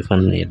 ஃபுட்டு,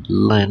 டிஃபன்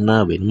எல்லாம் என்ன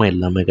வேணுமோ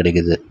எல்லாமே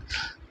கிடைக்கிது.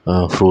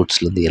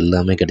 ஃப்ரூட்ஸ்லேருந்து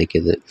எல்லாமே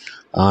கிடைக்கிது.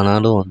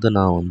 ஆனாலும் வந்து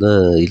நான் வந்து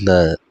இல்லை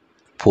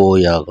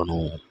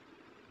போயாகணும்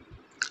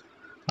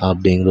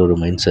அப்படிங்கிற ஒரு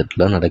மைண்ட்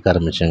செட்டில் நடக்க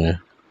ஆரம்பித்தேங்க.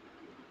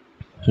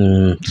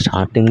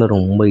 ஸ்டார்டிங்கில்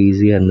ரொம்ப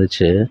ஈஸியாக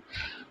இருந்துச்சு.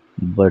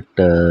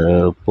 பட்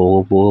போக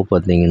போக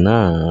பார்த்திங்கன்னா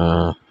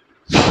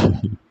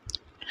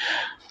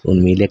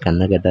உண்மையிலே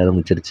கண்ணை கட்ட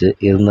ஆரம்பிச்சிருச்சு.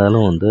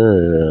 இருந்தாலும் வந்து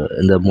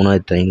இந்த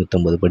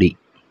 3550 படி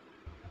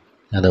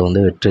அதை வந்து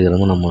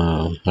வெற்றிகரமாக நம்ம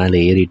மேலே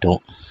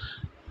ஏறிட்டோம்.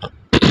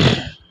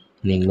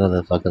 நீங்களும் அதை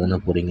பார்க்க தானே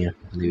போகிறீங்க.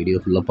 இந்த வீடியோ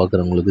ஃபுல்லாக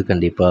பார்க்குறவங்களுக்கு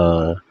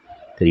கண்டிப்பாக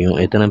தெரியும்.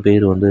 எத்தனை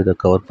பேர் வந்து இதை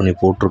கவர் பண்ணி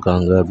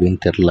போட்டிருக்காங்க அப்படின்னு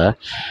தெரில.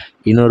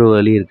 இன்னொரு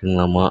வழி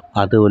இருக்குங்களாம்மா,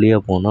 அது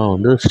வழியாக போனால்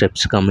வந்து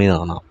ஸ்டெப்ஸ் கம்மி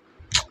தானா.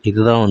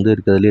 இதுதான் வந்து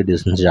இருக்கிறதுலே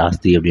டிஸ்டன்ஸ்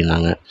ஜாஸ்தி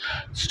அப்படின்னாங்க.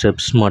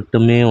 ஸ்டெப்ஸ்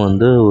மட்டுமே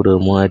வந்து ஒரு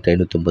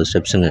 3550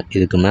 ஸ்டெப்ஸுங்க.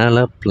 இதுக்கு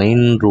மேலே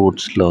ப்ளைன்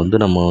ரோட்ஸில் வந்து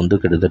நம்ம வந்து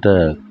கிட்டத்தட்ட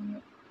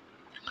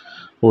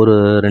ஒரு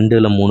 2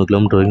 இல்லை 3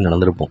 கிலோமீட்டர் வரைக்கும்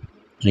நடந்திருப்போம்.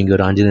 இங்கே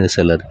ஒரு ஆஞ்சநேயர்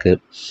சிலை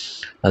இருக்குது,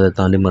 அதை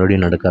தாண்டி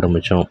மறுபடியும் நடக்க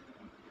ஆரம்பித்தோம்.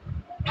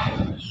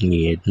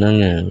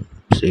 என்னங்க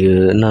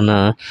என்னென்னா,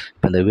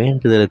 அந்த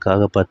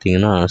வேண்டுதலுக்காக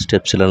பார்த்தீங்கன்னா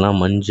ஸ்டெப்ஸ்லலாம்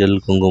மஞ்சள்,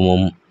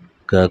 குங்குமம்,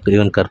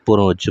 ஈவன்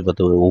கற்பூரம் வச்சு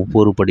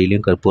ஒவ்வொரு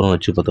படியிலையும் கற்பூரம்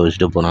வச்சு பற்ற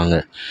வச்சுட்டு போனாங்க.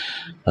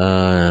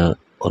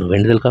 ஒரு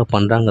வேண்டுதலுக்காக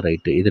பண்ணுறாங்க,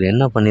 ரைட்டு. இதில்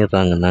என்ன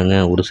பண்ணிடுறாங்கன்னாங்க,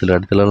 ஒரு சில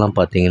இடத்துலலாம்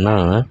பார்த்தீங்கன்னா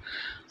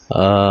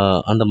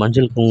அந்த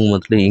மஞ்சள்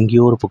குங்குமத்தில்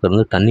எங்கேயோ ஒரு பக்கம்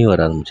இருந்து தண்ணி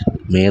வர ஆரம்பிச்சிடுது.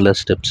 மேலே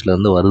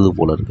ஸ்டெப்ஸ்லேருந்து வருது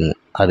போல் இருக்குங்க.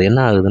 அது என்ன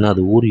ஆகுதுன்னா,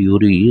 அது ஊறி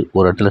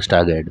ஒரு இடத்துல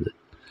ஸ்டாக் ஆகிடுது.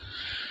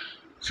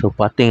 ஸோ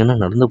பார்த்தீங்கன்னா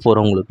நடந்து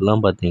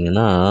போகிறவங்களுக்குலாம்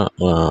பார்த்தீங்கன்னா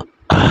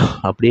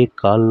அப்படியே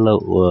காலில்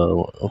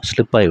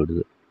ஸ்லிப் ஆகி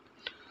விடுது.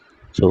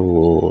 ஸோ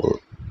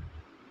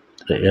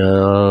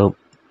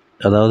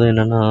அதாவது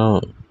என்னென்னா,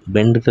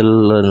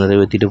 வேண்டுதலில்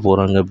நிறைவேற்றிட்டு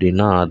போகிறாங்க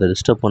அப்படின்னா அதை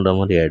டிஸ்டர்ப் பண்ணுற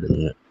மாதிரி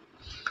ஆகிடுதுங்க.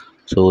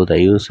 ஸோ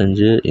தயவு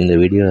செஞ்சு இந்த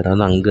வீடியோ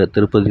யாராவது அங்கே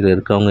திருப்பதியில்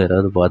இருக்கவங்க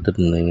யாராவது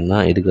பார்த்துட்டு இருந்தீங்கன்னா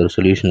இதுக்கு ஒரு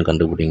சொல்யூஷன்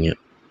கண்டுபிடிங்க.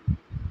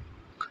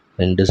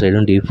 2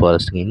 சைடும் டீப்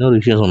ஃபாரஸ்ட்டுங்க. இன்னொரு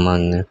விஷயம்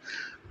சொன்னாங்க,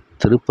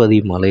 திருப்பதி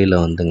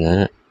மலையில் வந்துங்க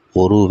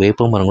ஒரு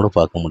வேப்ப மரம் கூட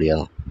பார்க்க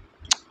முடியாதான்.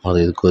 அது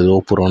இதுக்கு ஏதோ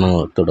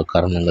புராணத்தோட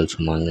காரணங்கள்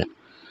சொன்னாங்க.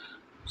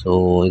 ஸோ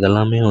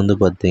இதெல்லாமே வந்து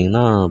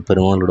பார்த்திங்கன்னா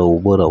பெருமாளோட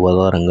ஒவ்வொரு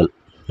அவதாரங்கள்.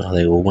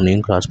 அதை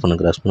ஒவ்வொன்றையும் கிராஸ் பண்ண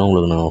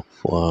உங்களுக்கு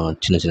நான்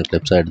சின்ன சின்ன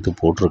கிளிப்ஸாக எடுத்து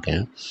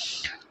போட்டிருக்கேன்.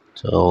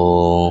 ஸோ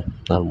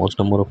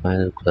ஆல்மோஸ்ட் நம்ம ஒரு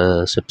 500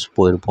 ஸ்டெப்ஸ்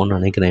போயிருப்போம்னு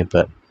நினைக்கிறேன்.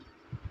 இப்போ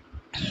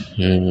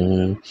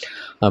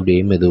அப்படியே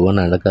மெதுவாக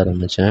நடக்க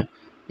ஆரம்பித்தேன்.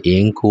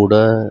 என் கூட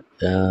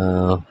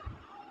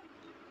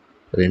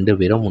 2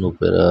 பேரோ 3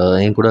 பேர்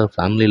என் கூட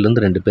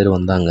ஃபேமிலியிலேருந்து 2 பேர்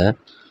வந்தாங்க.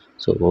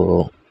 ஸோ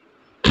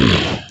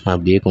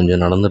அப்படியே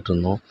கொஞ்சம்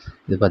நடந்துகிட்ருந்தோம்.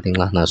 இது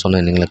பார்த்திங்களா, நான்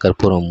சொன்னேன் இல்லைங்களா,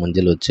 கற்பூரம்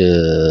மஞ்சள் வச்சு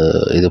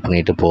இது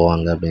பண்ணிட்டு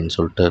போவாங்க அப்படின்னு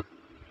சொல்லிட்டு.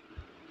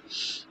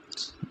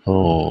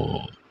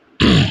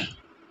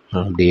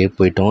 அப்படியே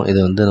போயிட்டோம். இது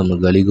வந்து நம்ம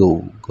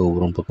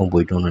கோபுரம் பக்கம்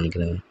போயிட்டோம்னு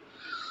நினைக்கிறேங்க.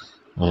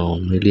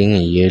 உண்மையிலேங்க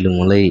 7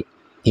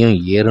 மலையும்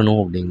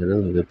ஏறணும் அப்படிங்கிறது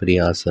மிகப்பெரிய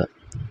ஆசை.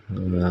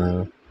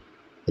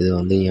 இது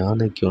வந்து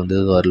யானைக்கு வந்து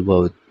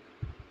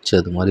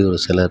அருள்பாவிச்சது மாதிரி ஒரு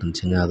சிலை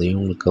இருந்துச்சுங்க. அதையும்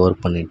உங்களுக்கு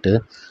கவர் பண்ணிவிட்டு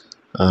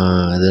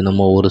இது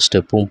நம்ம ஒரு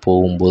ஸ்டெப்பும்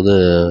போகும்போது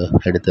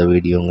எடுத்த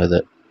வீடியோங்க. இதை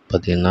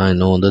பார்த்திங்கன்னா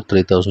இன்னும் வந்து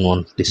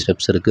 3150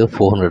 ஸ்டெப்ஸ் இருக்குது.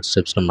 400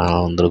 ஸ்டெப்ஸ் மேலே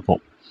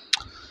வந்திருக்கும்.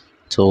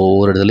 ஸோ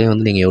ஒவ்வொரு இடத்துலையும்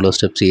வந்து நீங்கள் எவ்வளோ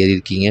ஸ்டெப்ஸ்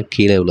ஏறியிருக்கீங்க,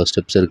 கீழே எவ்வளோ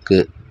ஸ்டெப்ஸ்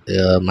இருக்குது,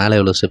 மேலே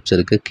எவ்வளோ ஸ்டெப்ஸ்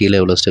இருக்குது, கீழே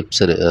எவ்வளோ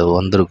ஸ்டெப்ஸ்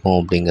வந்திருக்கும்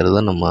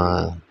அப்படிங்கிறத நம்ம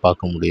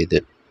பார்க்க முடியுது.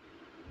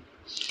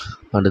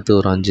 அடுத்து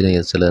ஒரு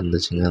ஆஞ்சநேயர் சிலை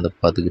இருந்துச்சுங்க. அதை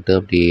பார்த்துக்கிட்டு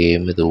அப்படியே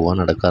மெதுவாக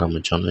நடக்க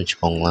ஆரம்பித்தோன்னு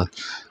வச்சுக்கோங்களேன்.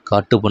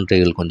 காட்டு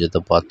பன்றிகள்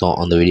கொஞ்சத்தை பார்த்தோம்.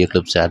 அந்த வீடியோ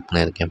கிளிப்ஸ் ஆட்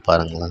பண்ணியிருக்கேன்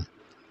பாருங்களேன்.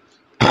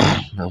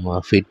 நம்ம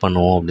ஃபீட்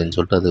பண்ணுவோம் அப்படின்னு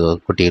சொல்லிட்டு அது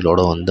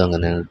குட்டிகளோடு வந்து அங்கே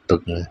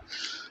நின்றுட்டுருக்குங்க.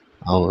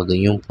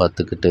 அதையும்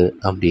பார்த்துக்கிட்டு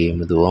அப்படியே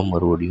மெதுவாக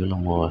மறுபடியும்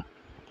நம்ம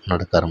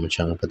நடக்க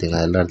ஆரம்பித்தாங்க.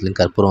 பார்த்திங்களா, எல்லா இடத்துலையும்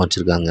கற்பூரம்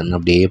வச்சுருக்காங்கன்னு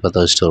அப்படியே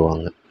பற்ற வச்சுட்டு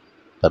வருவாங்க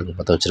பாருங்கள்.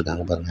 பற்ற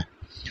வச்சுருக்காங்க பாருங்கள்.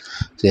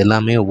 ஸோ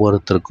எல்லாமே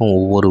ஒவ்வொருத்தருக்கும்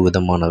ஒவ்வொரு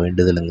விதமான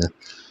வேண்டுதலுங்க.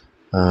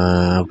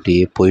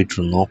 அப்படியே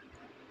போயிட்டுருந்தோம்.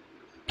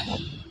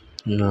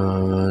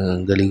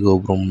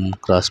 கோபுரம்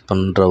கிராஸ்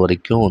பண்ணுற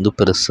வரைக்கும் வந்து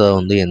பெருசாக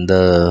வந்து எந்த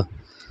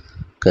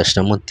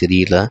கஷ்டமும்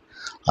தெரியல.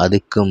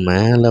 அதுக்கு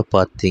மேலே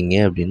பார்த்தீங்க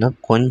அப்படின்னா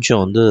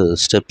கொஞ்சம் வந்து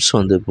ஸ்டெப்ஸ்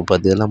வந்து இப்போ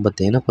இதெல்லாம்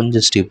பார்த்தீங்கன்னா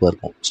கொஞ்சம் ஸ்டீப்பாக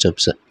இருக்கும்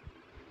ஸ்டெப்ஸு.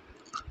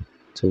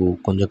 ஸோ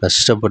கொஞ்சம்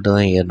கஷ்டப்பட்டு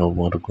தான் ஏறுற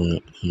மாதிரி இருக்குங்க.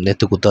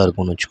 நேற்று குத்தாக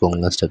இருக்கும்னு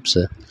வச்சுக்கோங்களேன்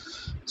ஸ்டெப்ஸு.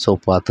 ஸோ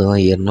பார்த்து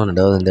தான் ஏறணும்.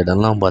 2வது இந்த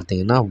இடம்லாம்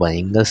பார்த்தீங்கன்னா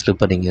பயங்கர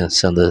ஸ்லிப்பரிங்க.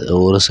 அந்த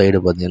ஒரு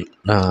சைடு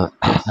பார்த்தீங்கன்னா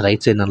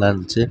ரைட் சைடு நல்லா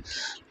இருந்துச்சு,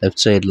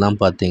 லெஃப்ட் சைட்லாம்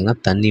பார்த்தீங்கன்னா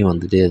தண்ணி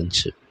வந்துகிட்டே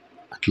இருந்துச்சு.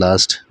 அட்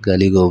லாஸ்ட்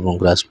கலி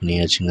கோபுரம் கிராஸ்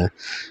பண்ணியாச்சுங்க.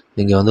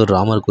 இங்கே வந்து ஒரு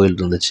ராமர் கோயில்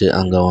இருந்துச்சு,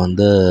 அங்கே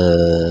வந்து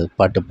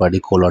பாட்டு பாடி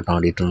கோலாட்டம்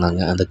ஆடிட்டு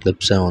இருந்தாங்க. அந்த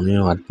கிளிப்ஸை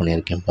வந்து ஆட்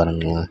பண்ணியிருக்கேன்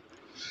பாருங்களேன்.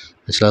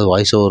 ஆக்சுவலாக அது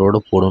வாய்ஸ் ஓவரோடு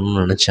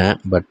போடணும்னு நினச்சேன்,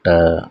 பட்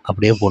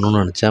அப்படியே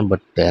போடணும்னு நினச்சேன்,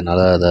 பட்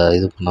என்னால் அதை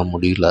இது பண்ண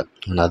முடியல.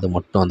 அது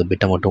மட்டும் அந்த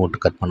பிட்டை மட்டும்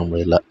விட்டு கட் பண்ண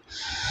முடியல.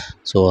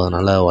 ஸோ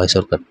அதனால் வாய்ஸ்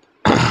ஓவர் கட்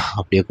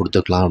அப்படியே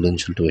கொடுத்துக்கலாம்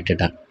அப்படின்னு சொல்லிட்டு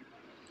விட்டுட்டேன்.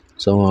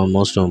 ஸோ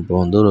ஆல்மோஸ்ட் இப்போ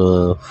வந்து ஒரு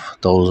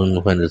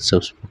 1500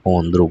 ஸ்டெப்ஸ் பக்கம்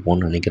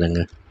வந்துருப்போம்னு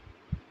நினைக்கிறேங்க.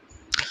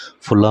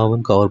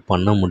 ஃபுல்லாகவும் கவர்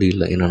பண்ண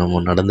முடியல. ஏன்னா நம்ம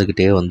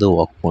நடந்துக்கிட்டே வந்து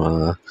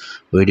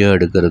வீடியோ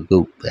எடுக்கிறதுக்கு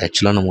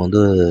ஆக்சுவலாக நம்ம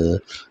வந்து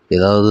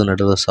ஏதாவது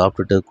நடுவில்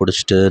சாப்பிட்டுட்டு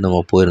குடிச்சிட்டு நம்ம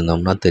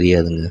போயிருந்தோம்னா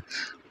தெரியாதுங்க.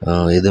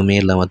 எதுவுமே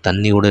இல்லாமல்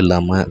தண்ணி கூட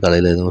இல்லாமல்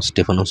காலையில் எதுவும்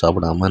டிஃபனும்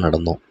சாப்பிடாமல்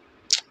நடந்தோம்.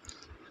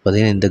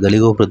 பார்த்திங்கன்னா இந்த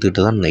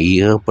கலிகோபுரத்துக்கிட்ட தான்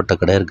ஏகப்பட்ட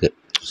கடை இருக்குது.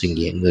 ஸோ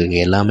இங்கே எங்கே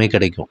எல்லாமே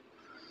கிடைக்கும்,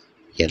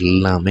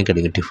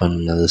 டிஃபன்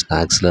அது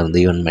ஸ்நாக்ஸ்லேருந்து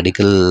ஈவன்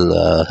மெடிக்கல்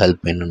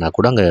ஹெல்ப் வேணுன்னா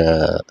கூட அங்கே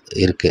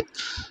இருக்குது.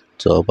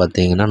 ஸோ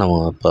பார்த்திங்கன்னா நம்ம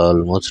இப்போ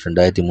ஆல்மோஸ்ட்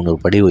 2300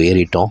 படி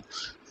ஏறிட்டோம்.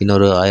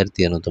 இன்னொரு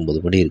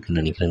 1250 படி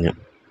இருக்குதுன்னு நினைக்கிறேங்க.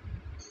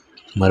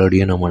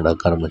 மறுபடியும் நம்ம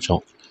நடக்க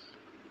ஆரம்பித்தோம்.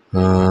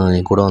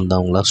 என் கூட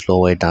வந்தவங்களாம்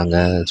ஸ்லோவாகிட்டாங்க.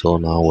 ஸோ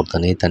நான்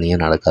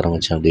தனியாக நடக்க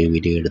ஆரம்பித்தேன். அப்படியே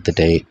வீடியோ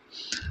எடுத்துகிட்டே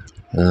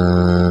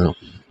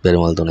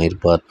பெருமாள் துணை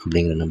இருப்பார்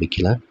அப்படிங்கிற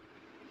நம்பிக்கையில்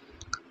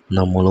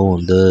நம்மளும்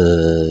வந்து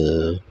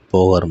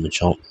போக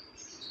ஆரம்பித்தோம்.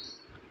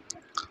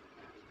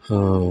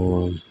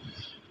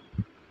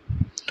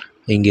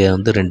 இங்கே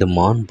வந்து 2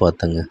 மான்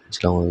பார்த்தேங்க.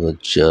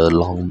 ஆக்சுவலாக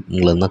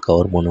லாங்கில் தான்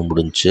கவர் பண்ண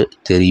முடிஞ்சிச்சு,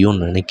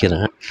 தெரியும்னு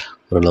நினைக்கிறேன்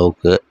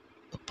ஓரளவுக்கு.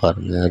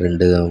 பாருங்கள்,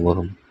 2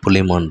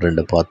 புலிமான்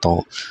 2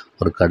 பார்த்தோம்,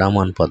 ஒரு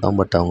கடாமான் பார்த்தோம்.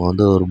 பட் அவங்க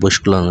வந்து ஒரு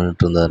புஷ்குள்ளே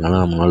நின்றுட்டு இருந்ததுனால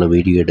நம்மளால்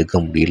வீடியோ எடுக்க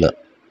முடியல.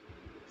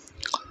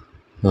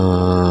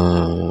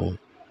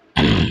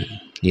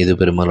 இது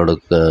பெருமாளோட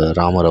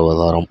ராமர்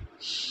அவதாரம்.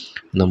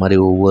 இந்த மாதிரி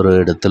ஒவ்வொரு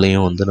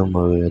இடத்துலையும் வந்து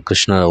நம்ம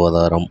கிருஷ்ணர்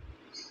அவதாரம்,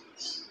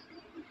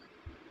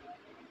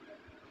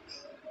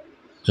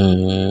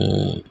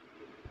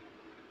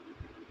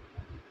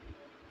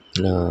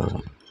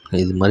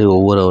 இது மாதிரி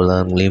ஒவ்வொரு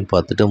அவதாரங்களையும்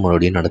பார்த்துட்டு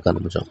மறுபடியும் நடக்க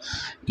ஆரம்பித்தோம்.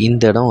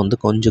 இந்த இடம் வந்து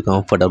கொஞ்சம்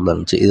கம்ஃபர்டபுளாக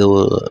இருந்துச்சு. இது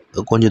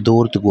கொஞ்சம்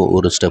தூரத்துக்கு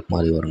ஒரு ஸ்டெப்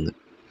மாதிரி வருங்க.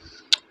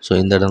 ஸோ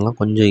இந்த இடம்லாம்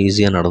கொஞ்சம்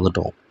ஈஸியாக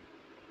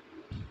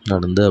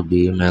நடந்து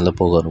அப்படியே மேலே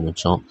போக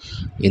ஆரம்பித்தோம்.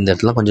 இந்த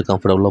இடத்துல கொஞ்சம்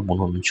கம்ஃபர்டபுளாக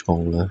போகணும்னு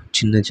வச்சுக்கோங்களேன்.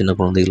 சின்ன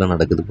குழந்தைகள்லாம்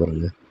நடக்குது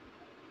பாருங்கள்.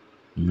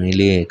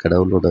 உண்மையிலேயே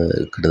கடவுளோட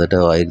கிட்டத்தட்ட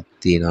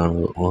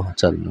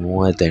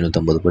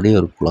 3550 படி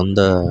ஒரு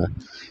குழந்தை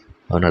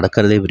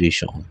நடக்கிறதே பெரிய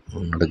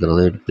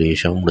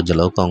விஷயம். முடிஞ்ச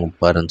அளவுக்கு அவங்க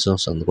பேரண்ட்ஸும்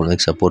அந்த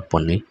குழந்தைக்கு சப்போர்ட்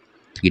பண்ணி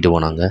தூக்கிட்டு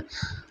போனாங்க.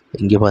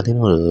 இங்கே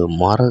பார்த்தீங்கன்னா ஒரு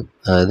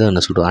இது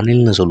என்ன சொல்கிறது,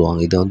 அணில்னு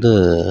சொல்லுவாங்க. இதை வந்து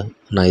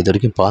நான் இது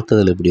வரைக்கும்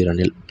பார்த்ததில்ல இப்படி ஒரு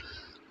அணில்.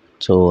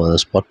 ஸோ அதை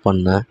ஸ்பாட்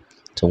பண்ணேன்.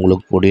 ஸோ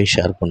உங்களுக்கு கூடயும்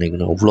ஷேர்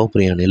பண்ணிக்கணும். அவ்வளோ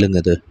பெரிய அணிலுங்க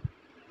இது,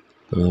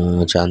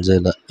 சான்ஸே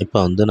இல்லை. இப்போ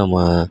வந்து நம்ம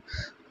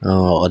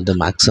அந்த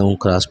மேக்ஸிமம்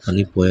கிராஸ்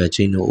பண்ணி போயாச்சு.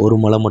 இன்னும் ஒரு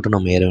மலை மட்டும்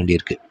நம்ம ஏற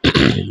வேண்டியிருக்கு.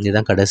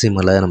 இதுதான் கடைசி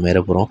மலை நம்ம ஏற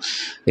போகிறோம்.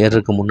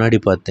 ஏறுறதுக்கு முன்னாடி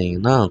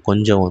பார்த்தீங்கன்னா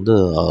கொஞ்சம் வந்து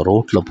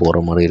ரோட்டில் போகிற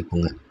மாதிரி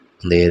இருக்குங்க.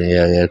 அந்த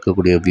ஏரியா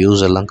இருக்கக்கூடிய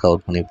வியூஸ் எல்லாம்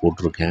கவர் பண்ணி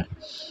போட்டிருக்கேன்.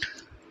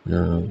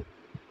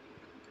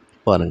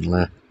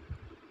 பாருங்களேன்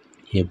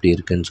எப்படி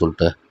இருக்குன்னு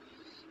சொல்லிட்டு.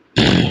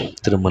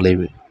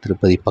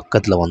 திருப்பதி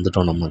பக்கத்தில்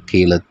வந்துட்டோம். நம்ம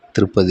கீழே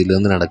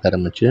திருப்பதியிலேருந்து நடக்க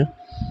ஆரம்பித்து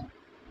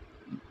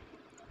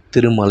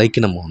திருமலைக்கு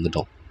நம்ம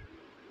வந்துட்டோம்.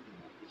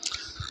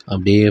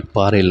 அப்படியே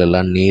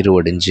பாறையிலலாம் நீர்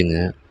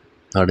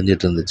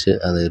அடைஞ்சிட்டு இருந்துச்சு.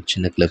 அது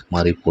சின்ன கிளிப்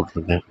மாதிரி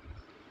போட்டிருக்கேன்.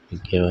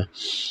 ஓகேவா?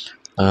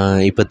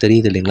 இப்போ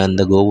தெரியுது இல்லைங்களா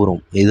இந்த கோபுரம்,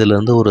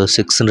 இதிலேருந்து ஒரு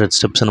 600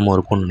 ஸ்டெப்ஸ் நம்ம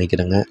இருக்கும்னு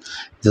நினைக்கிறேங்க.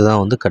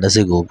 இதுதான் வந்து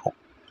கடைசி கோபுரம்.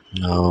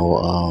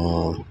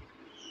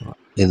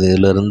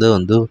 இதிலேருந்து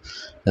வந்து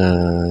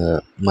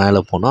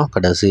மேலே போனால்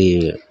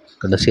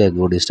கடைசியாக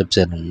இருக்கக்கூடிய ஸ்டெப்ஸ்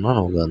ஏறணும்னா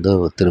நமக்கு வந்து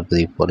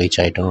திருப்பதி ரீச்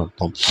ஆகிட்டோம்னு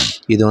அர்த்தம்.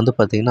 இது வந்து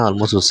பார்த்திங்கன்னா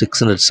ஆல்மோஸ்ட் ஒரு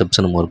 600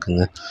 ஸ்டெப்ஸ் நம்ம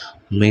இருக்குங்க.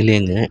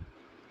 உண்மையிலேங்க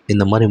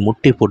இந்த மாதிரி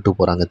முட்டி போட்டு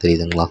போகிறாங்க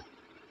தெரியுதுங்களா,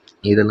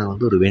 இதெல்லாம்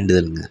வந்து ஒரு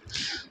வேண்டுதலுங்க.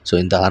 ஸோ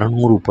இந்த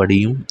 600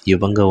 படியும்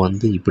இவங்க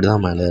வந்து இப்படி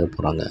தான் மேலே ஏற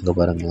போகிறாங்க. அங்கே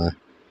பாருங்களேன்,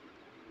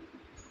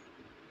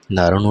 இந்த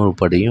 600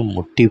 படியும்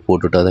முட்டி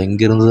போட்டுட்டு அதை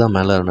இங்கேருந்து தான்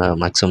மேலே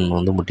மேக்ஸிமம்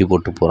வந்து முட்டி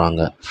போட்டு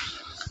போகிறாங்க.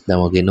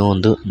 நமக்கு இன்னும்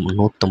வந்து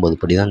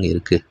 150 படி தான் இங்கே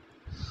இருக்குது.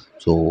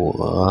 ஸோ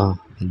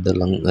இந்த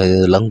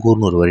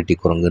லங்கூர்னு ஒரு வெரைட்டி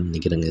குரங்குன்னு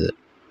நினைக்கிறேங்க. இது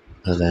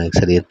அது எனக்கு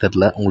சரியாக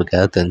தெரில, உங்களுக்கு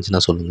யாராவது தெரிஞ்சுன்னா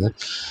சொல்லுங்கள்.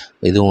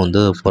 இதுவும் வந்து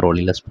போகிற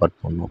வழியில் ஸ்பாட்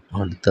பண்ணோம்.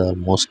 அடுத்து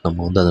ஆல்மோஸ்ட் நம்ம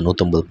வந்து அந்த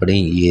 150 படி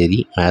ஏறி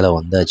மேலே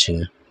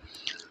வந்தாச்சுங்க.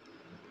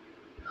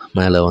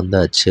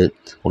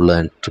 உள்ள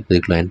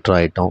திருப்பதிக்குள்ளே என்ட்ரு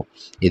ஆகிட்டோம்.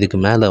 இதுக்கு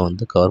மேலே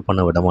வந்து கவர்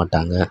பண்ண விட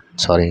மாட்டாங்க,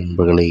 சாரி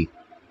நண்பர்களே.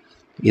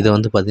 இதை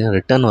வந்து பார்த்திங்கன்னா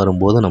ரிட்டர்ன்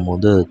வரும்போது நம்ம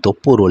வந்து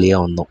தொப்பூர்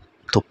வழியாக வந்தோம்.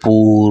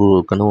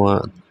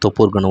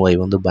 தொப்பூர்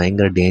கணுவாய் வந்து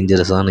பயங்கர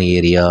டேஞ்சரஸான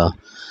ஏரியா,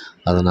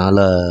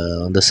 அதனால்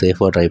வந்து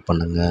சேஃபாக ட்ரைவ்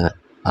பண்ணுங்கள்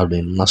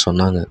அப்படின்லாம்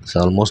சொன்னாங்க. ஸோ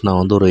ஆல்மோஸ்ட் நான்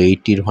வந்து ஒரு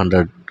 80 to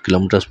 100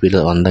 கிலோமீட்டர்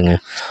ஸ்பீடில் வந்தேங்க.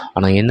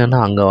 ஆனால் என்னென்னா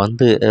அங்கே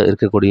வந்து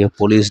இருக்கக்கூடிய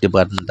போலீஸ்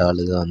டிபார்ட்மெண்ட்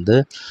ஆளுங்க வந்து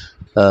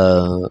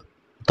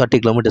 30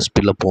 கிலோமீட்டர்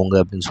ஸ்பீடில் போங்க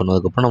அப்படின்னு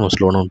சொன்னதுக்கப்புறம் நம்ம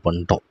ஸ்லோ டவுன்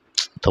பண்ணிட்டோம்.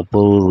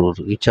 தப்பூர்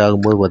ரீச்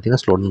ஆகும்போது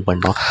பார்த்திங்கன்னா ஸ்லோ டவுன்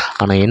பண்ணிட்டோம்.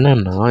 ஆனால்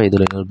என்னென்னா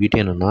இதில் இன்னொரு பியூட்டி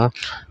என்னென்னா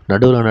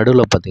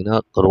நடுவில் பார்த்திங்கன்னா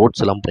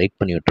ரோட்ஸ் எல்லாம் பிரேக்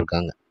பண்ணி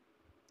விட்டுருக்காங்க.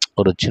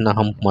 ஒரு சின்ன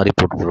ஹம்ப் மாதிரி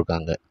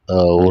போட்டுருக்காங்க.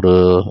 ஒரு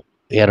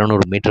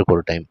 200 மீட்டருக்கு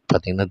ஒரு டைம்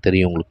பார்த்திங்கன்னா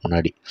தெரியும் உங்களுக்கு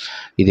முன்னாடி.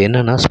 இது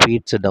என்னென்னா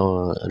ஸ்பீட்ஸை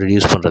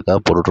ரிடியூஸ் பண்ணுறதுக்காக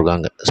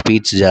போட்டுட்ருக்காங்க.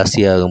 ஸ்பீட்ஸ்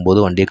ஜாஸ்தியாகும்போது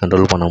வண்டியை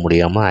கண்ட்ரோல் பண்ண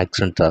முடியாமல்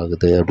ஆக்சிடென்ட்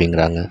ஆகுது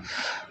அப்படிங்கிறாங்க.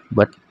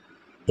 பட்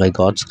பை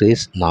காட்ஸ்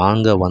கிரேஸ்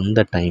நாங்கள்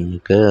வந்த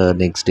டைமுக்கு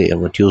நெக்ஸ்ட் டே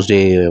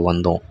டியூஸ்டே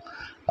வந்தோம்.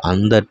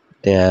 அந்த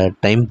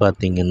டைம்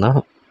பார்த்திங்கன்னா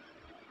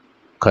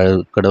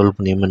கடவுள்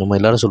புண்ணியம் நம்ம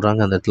எல்லோரும்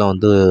சொல்கிறாங்க அந்த இடத்துல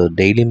வந்து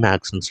டெய்லியுமே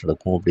ஆக்சிடென்ட்ஸ்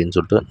நடக்கும் அப்படின்னு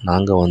சொல்லிட்டு.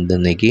 நாங்கள் வந்து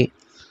இன்றைக்கி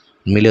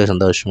உண்மையிலேயே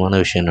சந்தோஷமான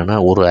விஷயம் என்னென்னா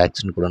ஒரு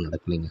ஆக்சிடென்ட் கூட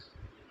நடக்கலைங்க.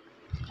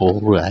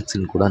 ஒரு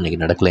ஆக்சிடென்ட் கூட அன்றைக்கி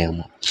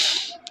நடக்கலையாமா.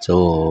 ஸோ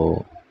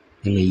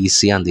நீங்கள்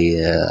ஈஸியாக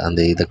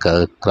அந்த இதை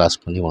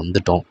க்ராஸ் பண்ணி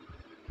வந்துட்டோம்.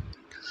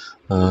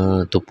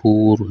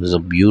 Thoppur is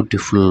a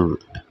beautiful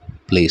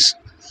place.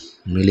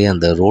 உண்மையிலேயே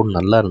அந்த ரோடு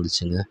நல்லா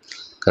இருந்துச்சுங்க.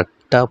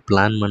 கரெக்டாக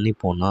பிளான் பண்ணி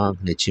போனால்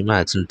நிச்சயமாக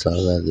ஆக்சிடென்ட்ஸ்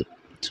ஆகாது.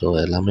 ஸோ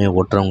எல்லாமே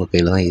ஓட்டுறவங்க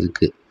கையில் தான்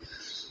இருக்குது.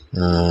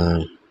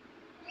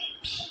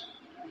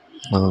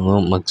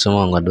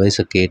 மேக்ஸிமம் அவங்க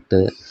அட்வைஸை கேட்டு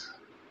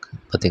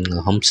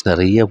பார்த்திங்கன்னா ஹம்ப்ஸ்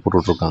நிறைய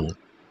போட்டுட்ருக்காங்க.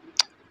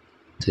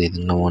 சரி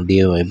நம்ம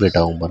வண்டியே வைப்ரேட்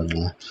ஆகும்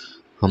பாருங்களேன்.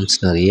 ஹம்ப்ஸ்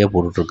நிறைய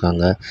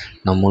போட்டுட்ருக்காங்க.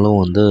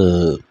 நம்மளும் வந்து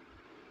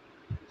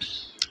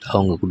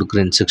அவங்க கொடுக்குற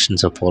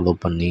இன்ஸ்ட்ரக்ஷன்ஸை ஃபாலோ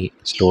பண்ணி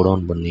ஸ்லோ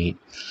டவுன் பண்ணி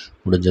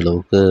முடிஞ்ச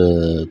அளவுக்கு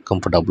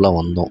கம்ஃபர்டபுளாக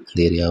வந்தோம் இந்த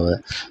ஏரியாவை.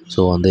 ஸோ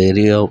அந்த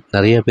ஏரியா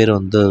நிறைய பேர்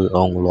வந்து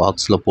அவங்க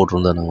வாக்ஸில்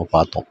போட்டிருந்ததை நம்ம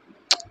பார்த்தோம்.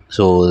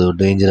 ஸோ இது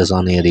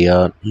டேஞ்சரஸான ஏரியா.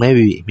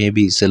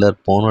 மேபி சிலர்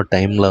போன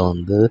டைமில்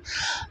வந்து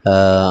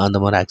அந்த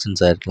மாதிரி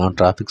ஆக்சிடென்ட்ஸ் ஆகிருக்கலாம்,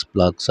 டிராஃபிக்ஸ்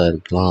பிளாக்ஸ்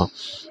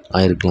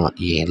ஆகிருக்கலாம்.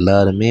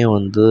 எல்லாருமே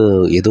வந்து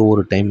ஏதோ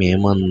ஒரு டைம்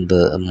ஏமாந்து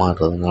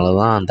மாறுறதுனால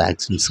தான் அந்த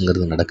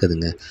ஆக்சிடென்ட்ஸுங்கிறது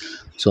நடக்குதுங்க.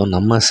 ஸோ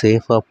நம்ம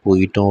சேஃபாக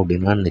போயிட்டோம்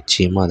அப்படின்னா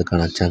நிச்சயமாக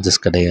அதுக்கான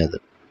சான்சஸ் கிடையாது.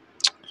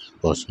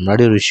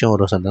 முன்னாடி ஒரு விஷயம்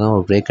ஒரு சடனாக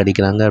ஒரு பிரேக்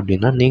அடிக்கிறாங்க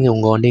அப்படின்னா நீங்கள்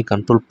உங்கள் வண்டியை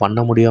கண்ட்ரோல் பண்ண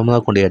முடியாமல்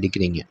தான் கொண்டு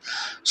அடிக்கிறீங்க.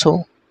 ஸோ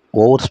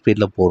ஓவர்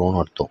ஸ்பீடில்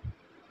போகிறோன்னு அர்த்தம்.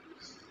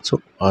 ஸோ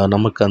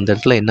நமக்கு அந்த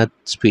இடத்துல என்ன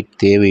ஸ்பீட்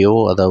தேவையோ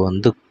அதை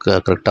வந்து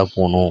கரெக்டாக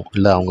போகணும்.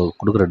 இல்லை அவங்க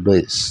கொடுக்குற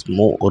அட்வைஸ்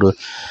ஒரு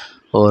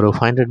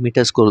 500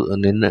 மீட்டர்ஸ்க்கு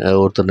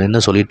ஒருத்தர்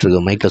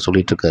நின்று மைக்கில்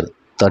சொல்லிகிட்ருக்காரு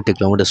 30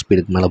 கிலோமீட்டர்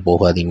ஸ்பீடுக்கு மேலே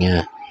போகாதீங்க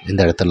இந்த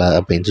இடத்துல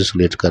அப்படின்னு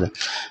சொல்லியிருக்காரு.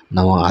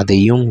 நம்ம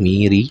அதையும்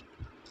மீறி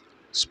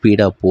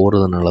ஸ்பீடாக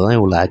போகிறதுனால தான்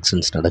இவ்வளோ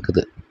ஆக்சிடென்ட்ஸ்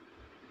நடக்குது.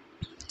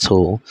 ஸோ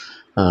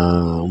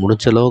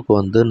முடிஞ்ச அளவுக்கு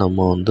வந்து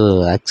நம்ம வந்து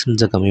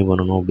ஆக்சிடென்ட்ஸை கம்மி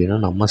பண்ணணும் அப்படின்னா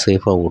நம்ம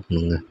சேஃபாக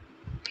ஓட்டணுங்க.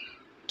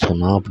 ஸோ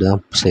நான் அப்படி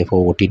தான்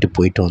சேஃபாக ஓட்டிகிட்டு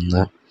போயிட்டு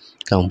வந்தேன்.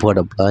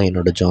 கம்ஃபர்டபுளாக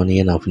என்னோடய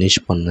ஜேர்னியை நான் ஃபினிஷ்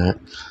பண்ணேன்.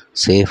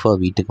 சேஃபாக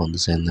வீட்டுக்கு வந்து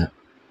சேர்ந்தேன்.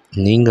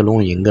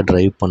 நீங்களும் எங்கே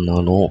ட்ரைவ்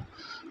பண்ணாலும்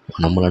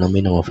நம்மளை நம்பி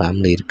நம்ம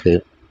ஃபேமிலி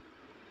இருக்குது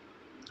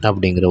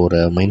அப்படிங்கிற ஒரு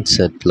மைண்ட்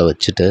செட்டில்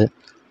வச்சுட்டு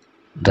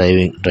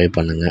ட்ரைவ்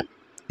பண்ணுங்கள்.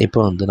 இப்போ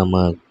வந்து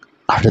நம்ம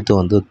அடுத்து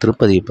வந்து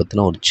திருப்பதியை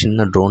பற்றின ஒரு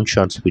சின்ன ட்ரோன்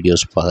ஷாட்ஸ்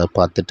வீடியோஸ்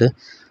பார்த்துட்டு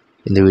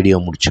இந்த வீடியோ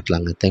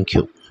முடிச்சுக்கலாங்க.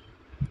 தேங்க்யூ.